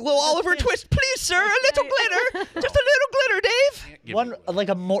 I'm like little Oliver Twist. Please, sir, a little glitter. Just a little glitter, Dave. give One me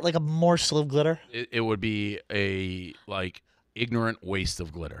glitter. like a morsel of glitter. It would be a ignorant waste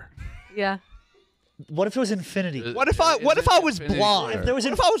of glitter. Yeah. What if it was infinity? What if I was infinity blonde? glitter. If there was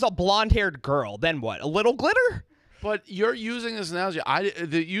What if I was a blonde-haired girl? Then what? A little glitter? But you're using this analogy.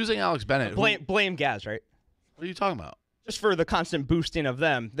 Using Alex Bennett. Blame Gaz, right? What are you talking about? Just for the constant boosting of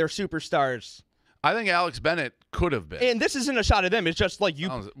them. They're superstars. I think Alex Bennett could have been. And this isn't a shot at them. It's just like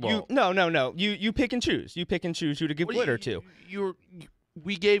Well- no. You pick and choose. You pick and choose who to give What glitter do to.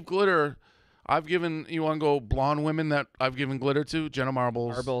 We gave glitter. I've given. You want to go blonde women that I've given glitter to? Jenna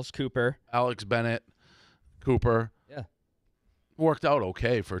Marbles, Cooper. Alex Bennett, Cooper. Yeah. Worked out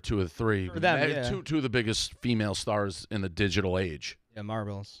okay for 2 of the 3. For them, yeah. Two of the biggest female stars in the digital age. Yeah,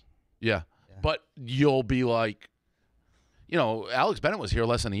 Marbles. Yeah. But you'll be like, Alex Bennett was here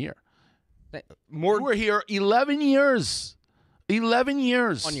less than a year. More. You were here 11 years. 11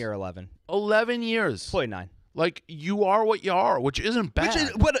 years. 1 year 11. 11 years. Play 9. Like, you are what you are, which isn't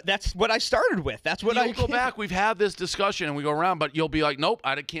bad. That's what I started with. That's what You'll go back. We've had this discussion, and we go around, but you'll be like, nope,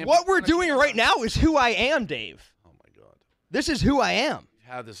 I can't. What we're doing right now is who I am, Dave. Oh, my God. This is who I am. We've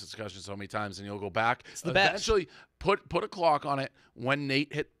had this discussion so many times, and you'll go back. It's the best. Eventually, put a clock on it when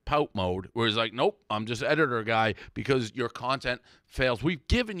Nate hit pout mode, where he's like, nope, I'm just editor guy because your content fails. We've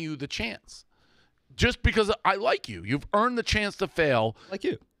given you the chance. Just because I like you. You've earned the chance to fail. I like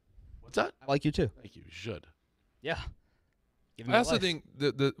you. What's that? I like you too. Thank you. You should. Yeah. Give me I also life. think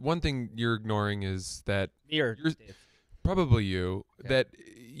the one thing you're ignoring is that You're probably you that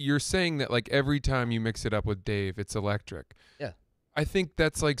you're saying that like every time you mix it up with Dave, it's electric. Yeah. I think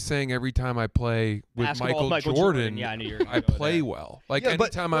that's like saying every time I play with Basketball Michael with Jordan, Yeah, I knew you were gonna I go with play that. well. Like Yeah,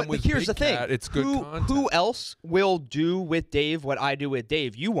 anytime I'm with here's Big the thing. Cat, it's good content. Who else will do with Dave what I do with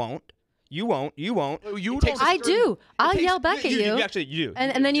Dave? You won't. You won't. You won't. You It takes don't- a I certain- do. I'll takes- yell back at you. Actually, you do.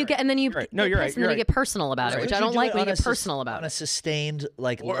 And then you get You're right. No, you're right. pissed and You're then you right. get personal about it, which I don't like when you get personal about on it. a sustained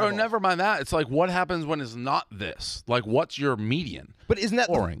like Or level. never mind that. It's like, what happens when it's not this? Like, what's your median? But isn't that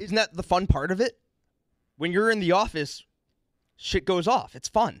Boring. the fun part of it? When you're in the office, shit goes off. It's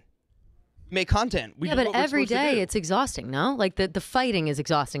fun. We make content. We Yeah, do but what we're every supposed to day do. it's exhausting, no? Like the fighting is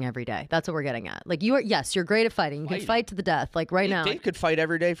exhausting every day. That's what we're getting at. Like you're great at fighting. You can fight to the death. Like right now. Dave could fight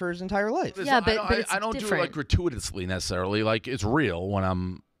every day for his entire life. Yeah, but it's I don't do it different. like gratuitously necessarily. Like it's real when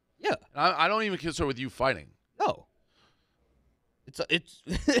I'm. Yeah. I don't even consider with you fighting. No. It's.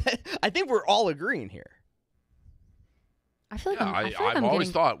 I think we're all agreeing here. I feel like Yeah, I feel like I've I'm always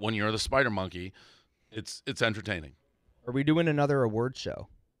getting. thought when you're the spider monkey, it's entertaining. Are we doing another award show?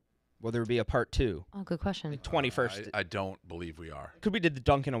 Will there be a part 2? Oh, good question. 21st. I don't believe we are. Because we did the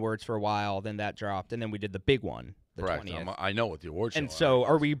Duncan Awards for a while, then that dropped, and then we did the big one, the Correct. 20th. I know what the award show. And so,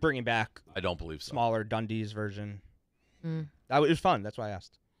 are we bringing back I don't believe so. smaller Dundee's version? Mm. It was fun. That's why I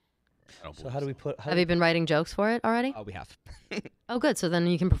asked. I don't So believe how do we put? Have you been writing jokes for it already? Oh, we have. Oh, good. So then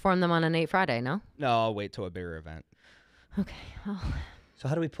you can perform them on a Nate Friday, no? No, I'll wait till a bigger event. Okay. Well, So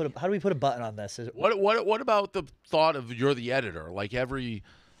how do we put a button on this? Is it, What about the thought of you're the editor? Like every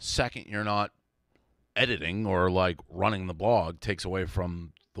second you're not editing or like running the blog takes away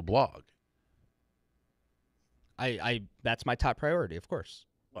from the blog. I that's my top priority, of course.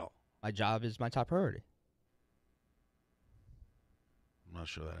 Well, My job is my top priority. I'm not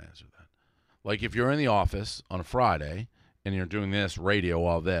sure that answered that. Like if you're in the office on a Friday and you're doing this radio,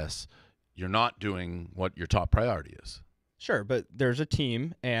 all this, you're not doing what your top priority is. Sure, but there's a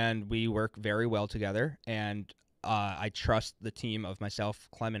team, and we work very well together, and I trust the team of myself,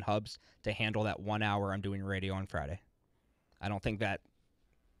 Clem, and Hubs to handle that 1 hour I'm doing radio on Friday. I don't think that,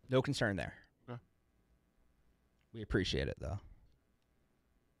 no concern there. Okay. We appreciate it, though.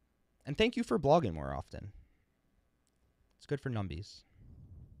 And thank you for blogging more often. It's good for numbies.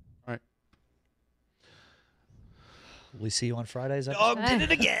 All right. we see you on Fridays? Dog did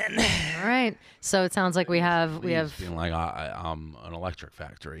it again. all right. So it sounds like we have feeling like I'm an electric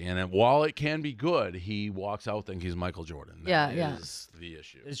factory, and while it can be good, he walks out thinking he's Michael Jordan. That is the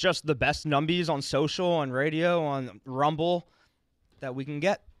issue. It's just the best numbies on social, on radio, on Rumble that we can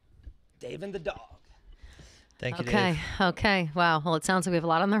get. Dave and the dog. Thank you, Okay. Dave. Okay. Wow. Well, it sounds like we have a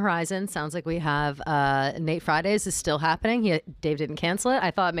lot on the horizon. Sounds like we have Nate Fridays is still happening. Dave didn't cancel it. I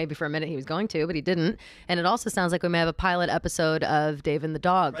thought maybe for a minute he was going to, but he didn't. And it also sounds like we may have a pilot episode of Dave and the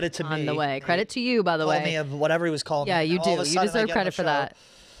Dog Credit to on me. the way. Credit to you, by the Call way. me of whatever he was calling Yeah, me. you All do. of a You sudden I deserve get on credit the for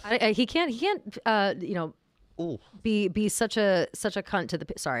show. that. He can't. Ooh. Be such a cunt to the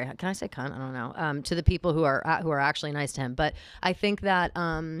sorry, can I say cunt? I don't know. To the people who are actually nice to him. But I think that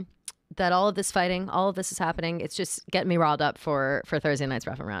that all of this fighting, all of this is happening. It's just getting me riled up for Thursday night's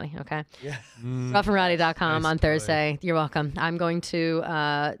Rough and Rowdy. Okay. Yeah. Roughandrowdy.com Nice on play. Thursday. You're welcome. I'm going to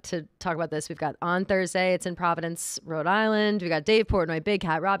talk about this. We've got on Thursday. It's in Providence, Rhode Island. We got Dave Portnoy, Big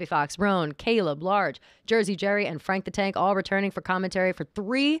Cat, Robbie Fox, Roan, Caleb, Large, Jersey Jerry, and Frank the Tank all returning for commentary for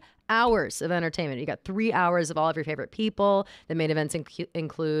 3 hours of entertainment. You got 3 hours of all of your favorite people. The main events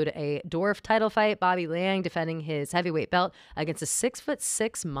include a dwarf title fight, Bobby Liang defending his heavyweight belt against a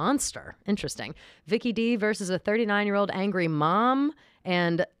 6'6" monster. Interesting. Vicky D versus a 39-year-old angry mom,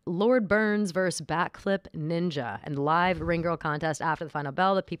 and Lord Burns versus Backflip Ninja. And the live Ring Girl contest after the final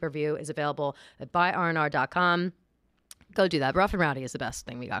bell. The pay-per-view is available at buyrnr.com. Go do that. Rough and Rowdy is the best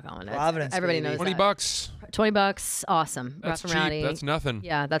thing we got going. Providence, Everybody baby. knows that. $20. $20. Awesome. That's Rough cheap. and Rowdy. That's nothing.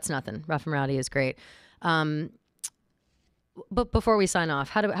 Yeah, that's nothing. Rough and Rowdy is great. But before we sign off,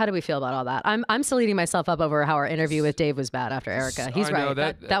 how do we feel about all that? I'm still eating myself up over how our interview with Dave was bad after Erica. He's I know,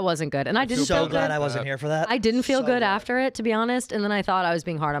 right. That wasn't good. And I didn't So feel glad good. I wasn't here for that. I didn't feel So good glad. after it, to be honest. And then I thought I was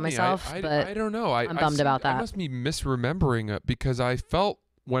being hard on I mean, myself. but I don't know. I'm bummed about that. I must be misremembering it because I felt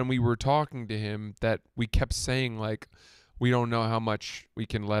when we were talking to him that we kept saying like, we don't know how much we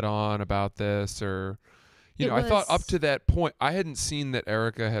can let on about this, or I thought up to that point I hadn't seen that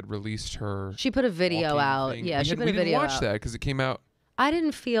Erica had released her. She put a video walking out. thing. Yeah, she put a we video didn't watch out. that because it came out. I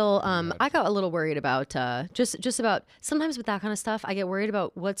didn't feel. I got a little worried about just about sometimes with that kind of stuff. I get worried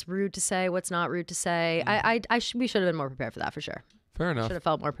about what's rude to say, what's not rude to say. We should have been more prepared for that for sure. Fair enough. Should have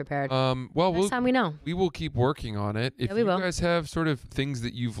felt more prepared. Well, Next time we know. We will keep working on it. If we you will. guys have sort of things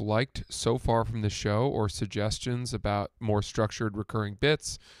that you've liked so far from the show or suggestions about more structured recurring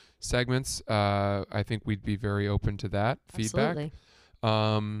bits, segments, I think we'd be very open to that feedback.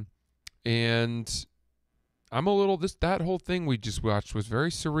 Absolutely. And I'm a little that whole thing we just watched was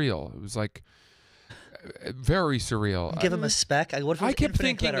very surreal. It was like very surreal. Give him a spec. What if it was I kept infinite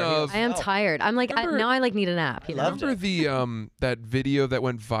thinking glitter? of. I am tired. I'm like, now I like need a nap. You know? Remember the that video that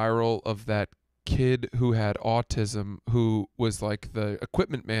went viral of that kid who had autism, who was like the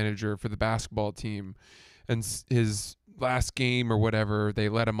equipment manager for the basketball team, and his last game or whatever, they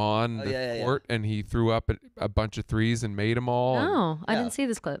let him on the court, and he threw up a bunch of threes and made them all. No, I didn't see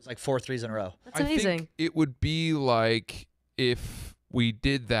this clip. It's like 4 threes in a row. That's amazing. I think it would be like if we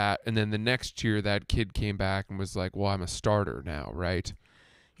did that, and then the next year that kid came back and was like, well, I'm a starter now, right?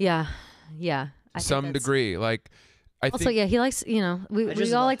 Yeah. To some degree. Like, I also, think, yeah, he likes, we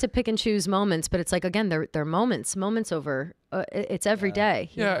all like to pick and choose moments, but it's like, again, they're moments over, it's every day.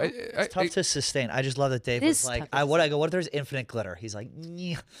 Yeah. It's tough to sustain. I just love that Dave was like, what if there's infinite glitter? He's like,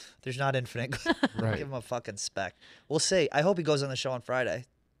 there's not infinite glitter. Right. Give him a fucking spec. We'll see. I hope he goes on the show on Friday.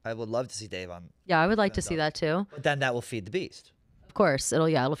 I would love to see Dave on. Yeah, I would like to see that too. But then that will feed the beast. Of course,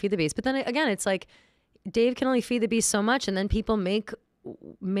 it'll feed the beast. But then again, it's like Dave can only feed the beast so much, and then people make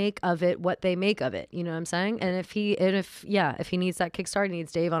of it what they make of it. You know what I'm saying? And if he needs that kickstart, he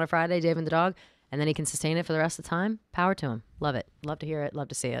needs Dave on a Friday, Dave and the dog, and then he can sustain it for the rest of the time. Power to him. Love it. Love to hear it. Love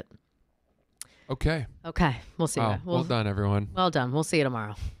to see it. Okay. We'll see. Wow. Well done, everyone. Well done. We'll see you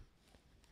tomorrow.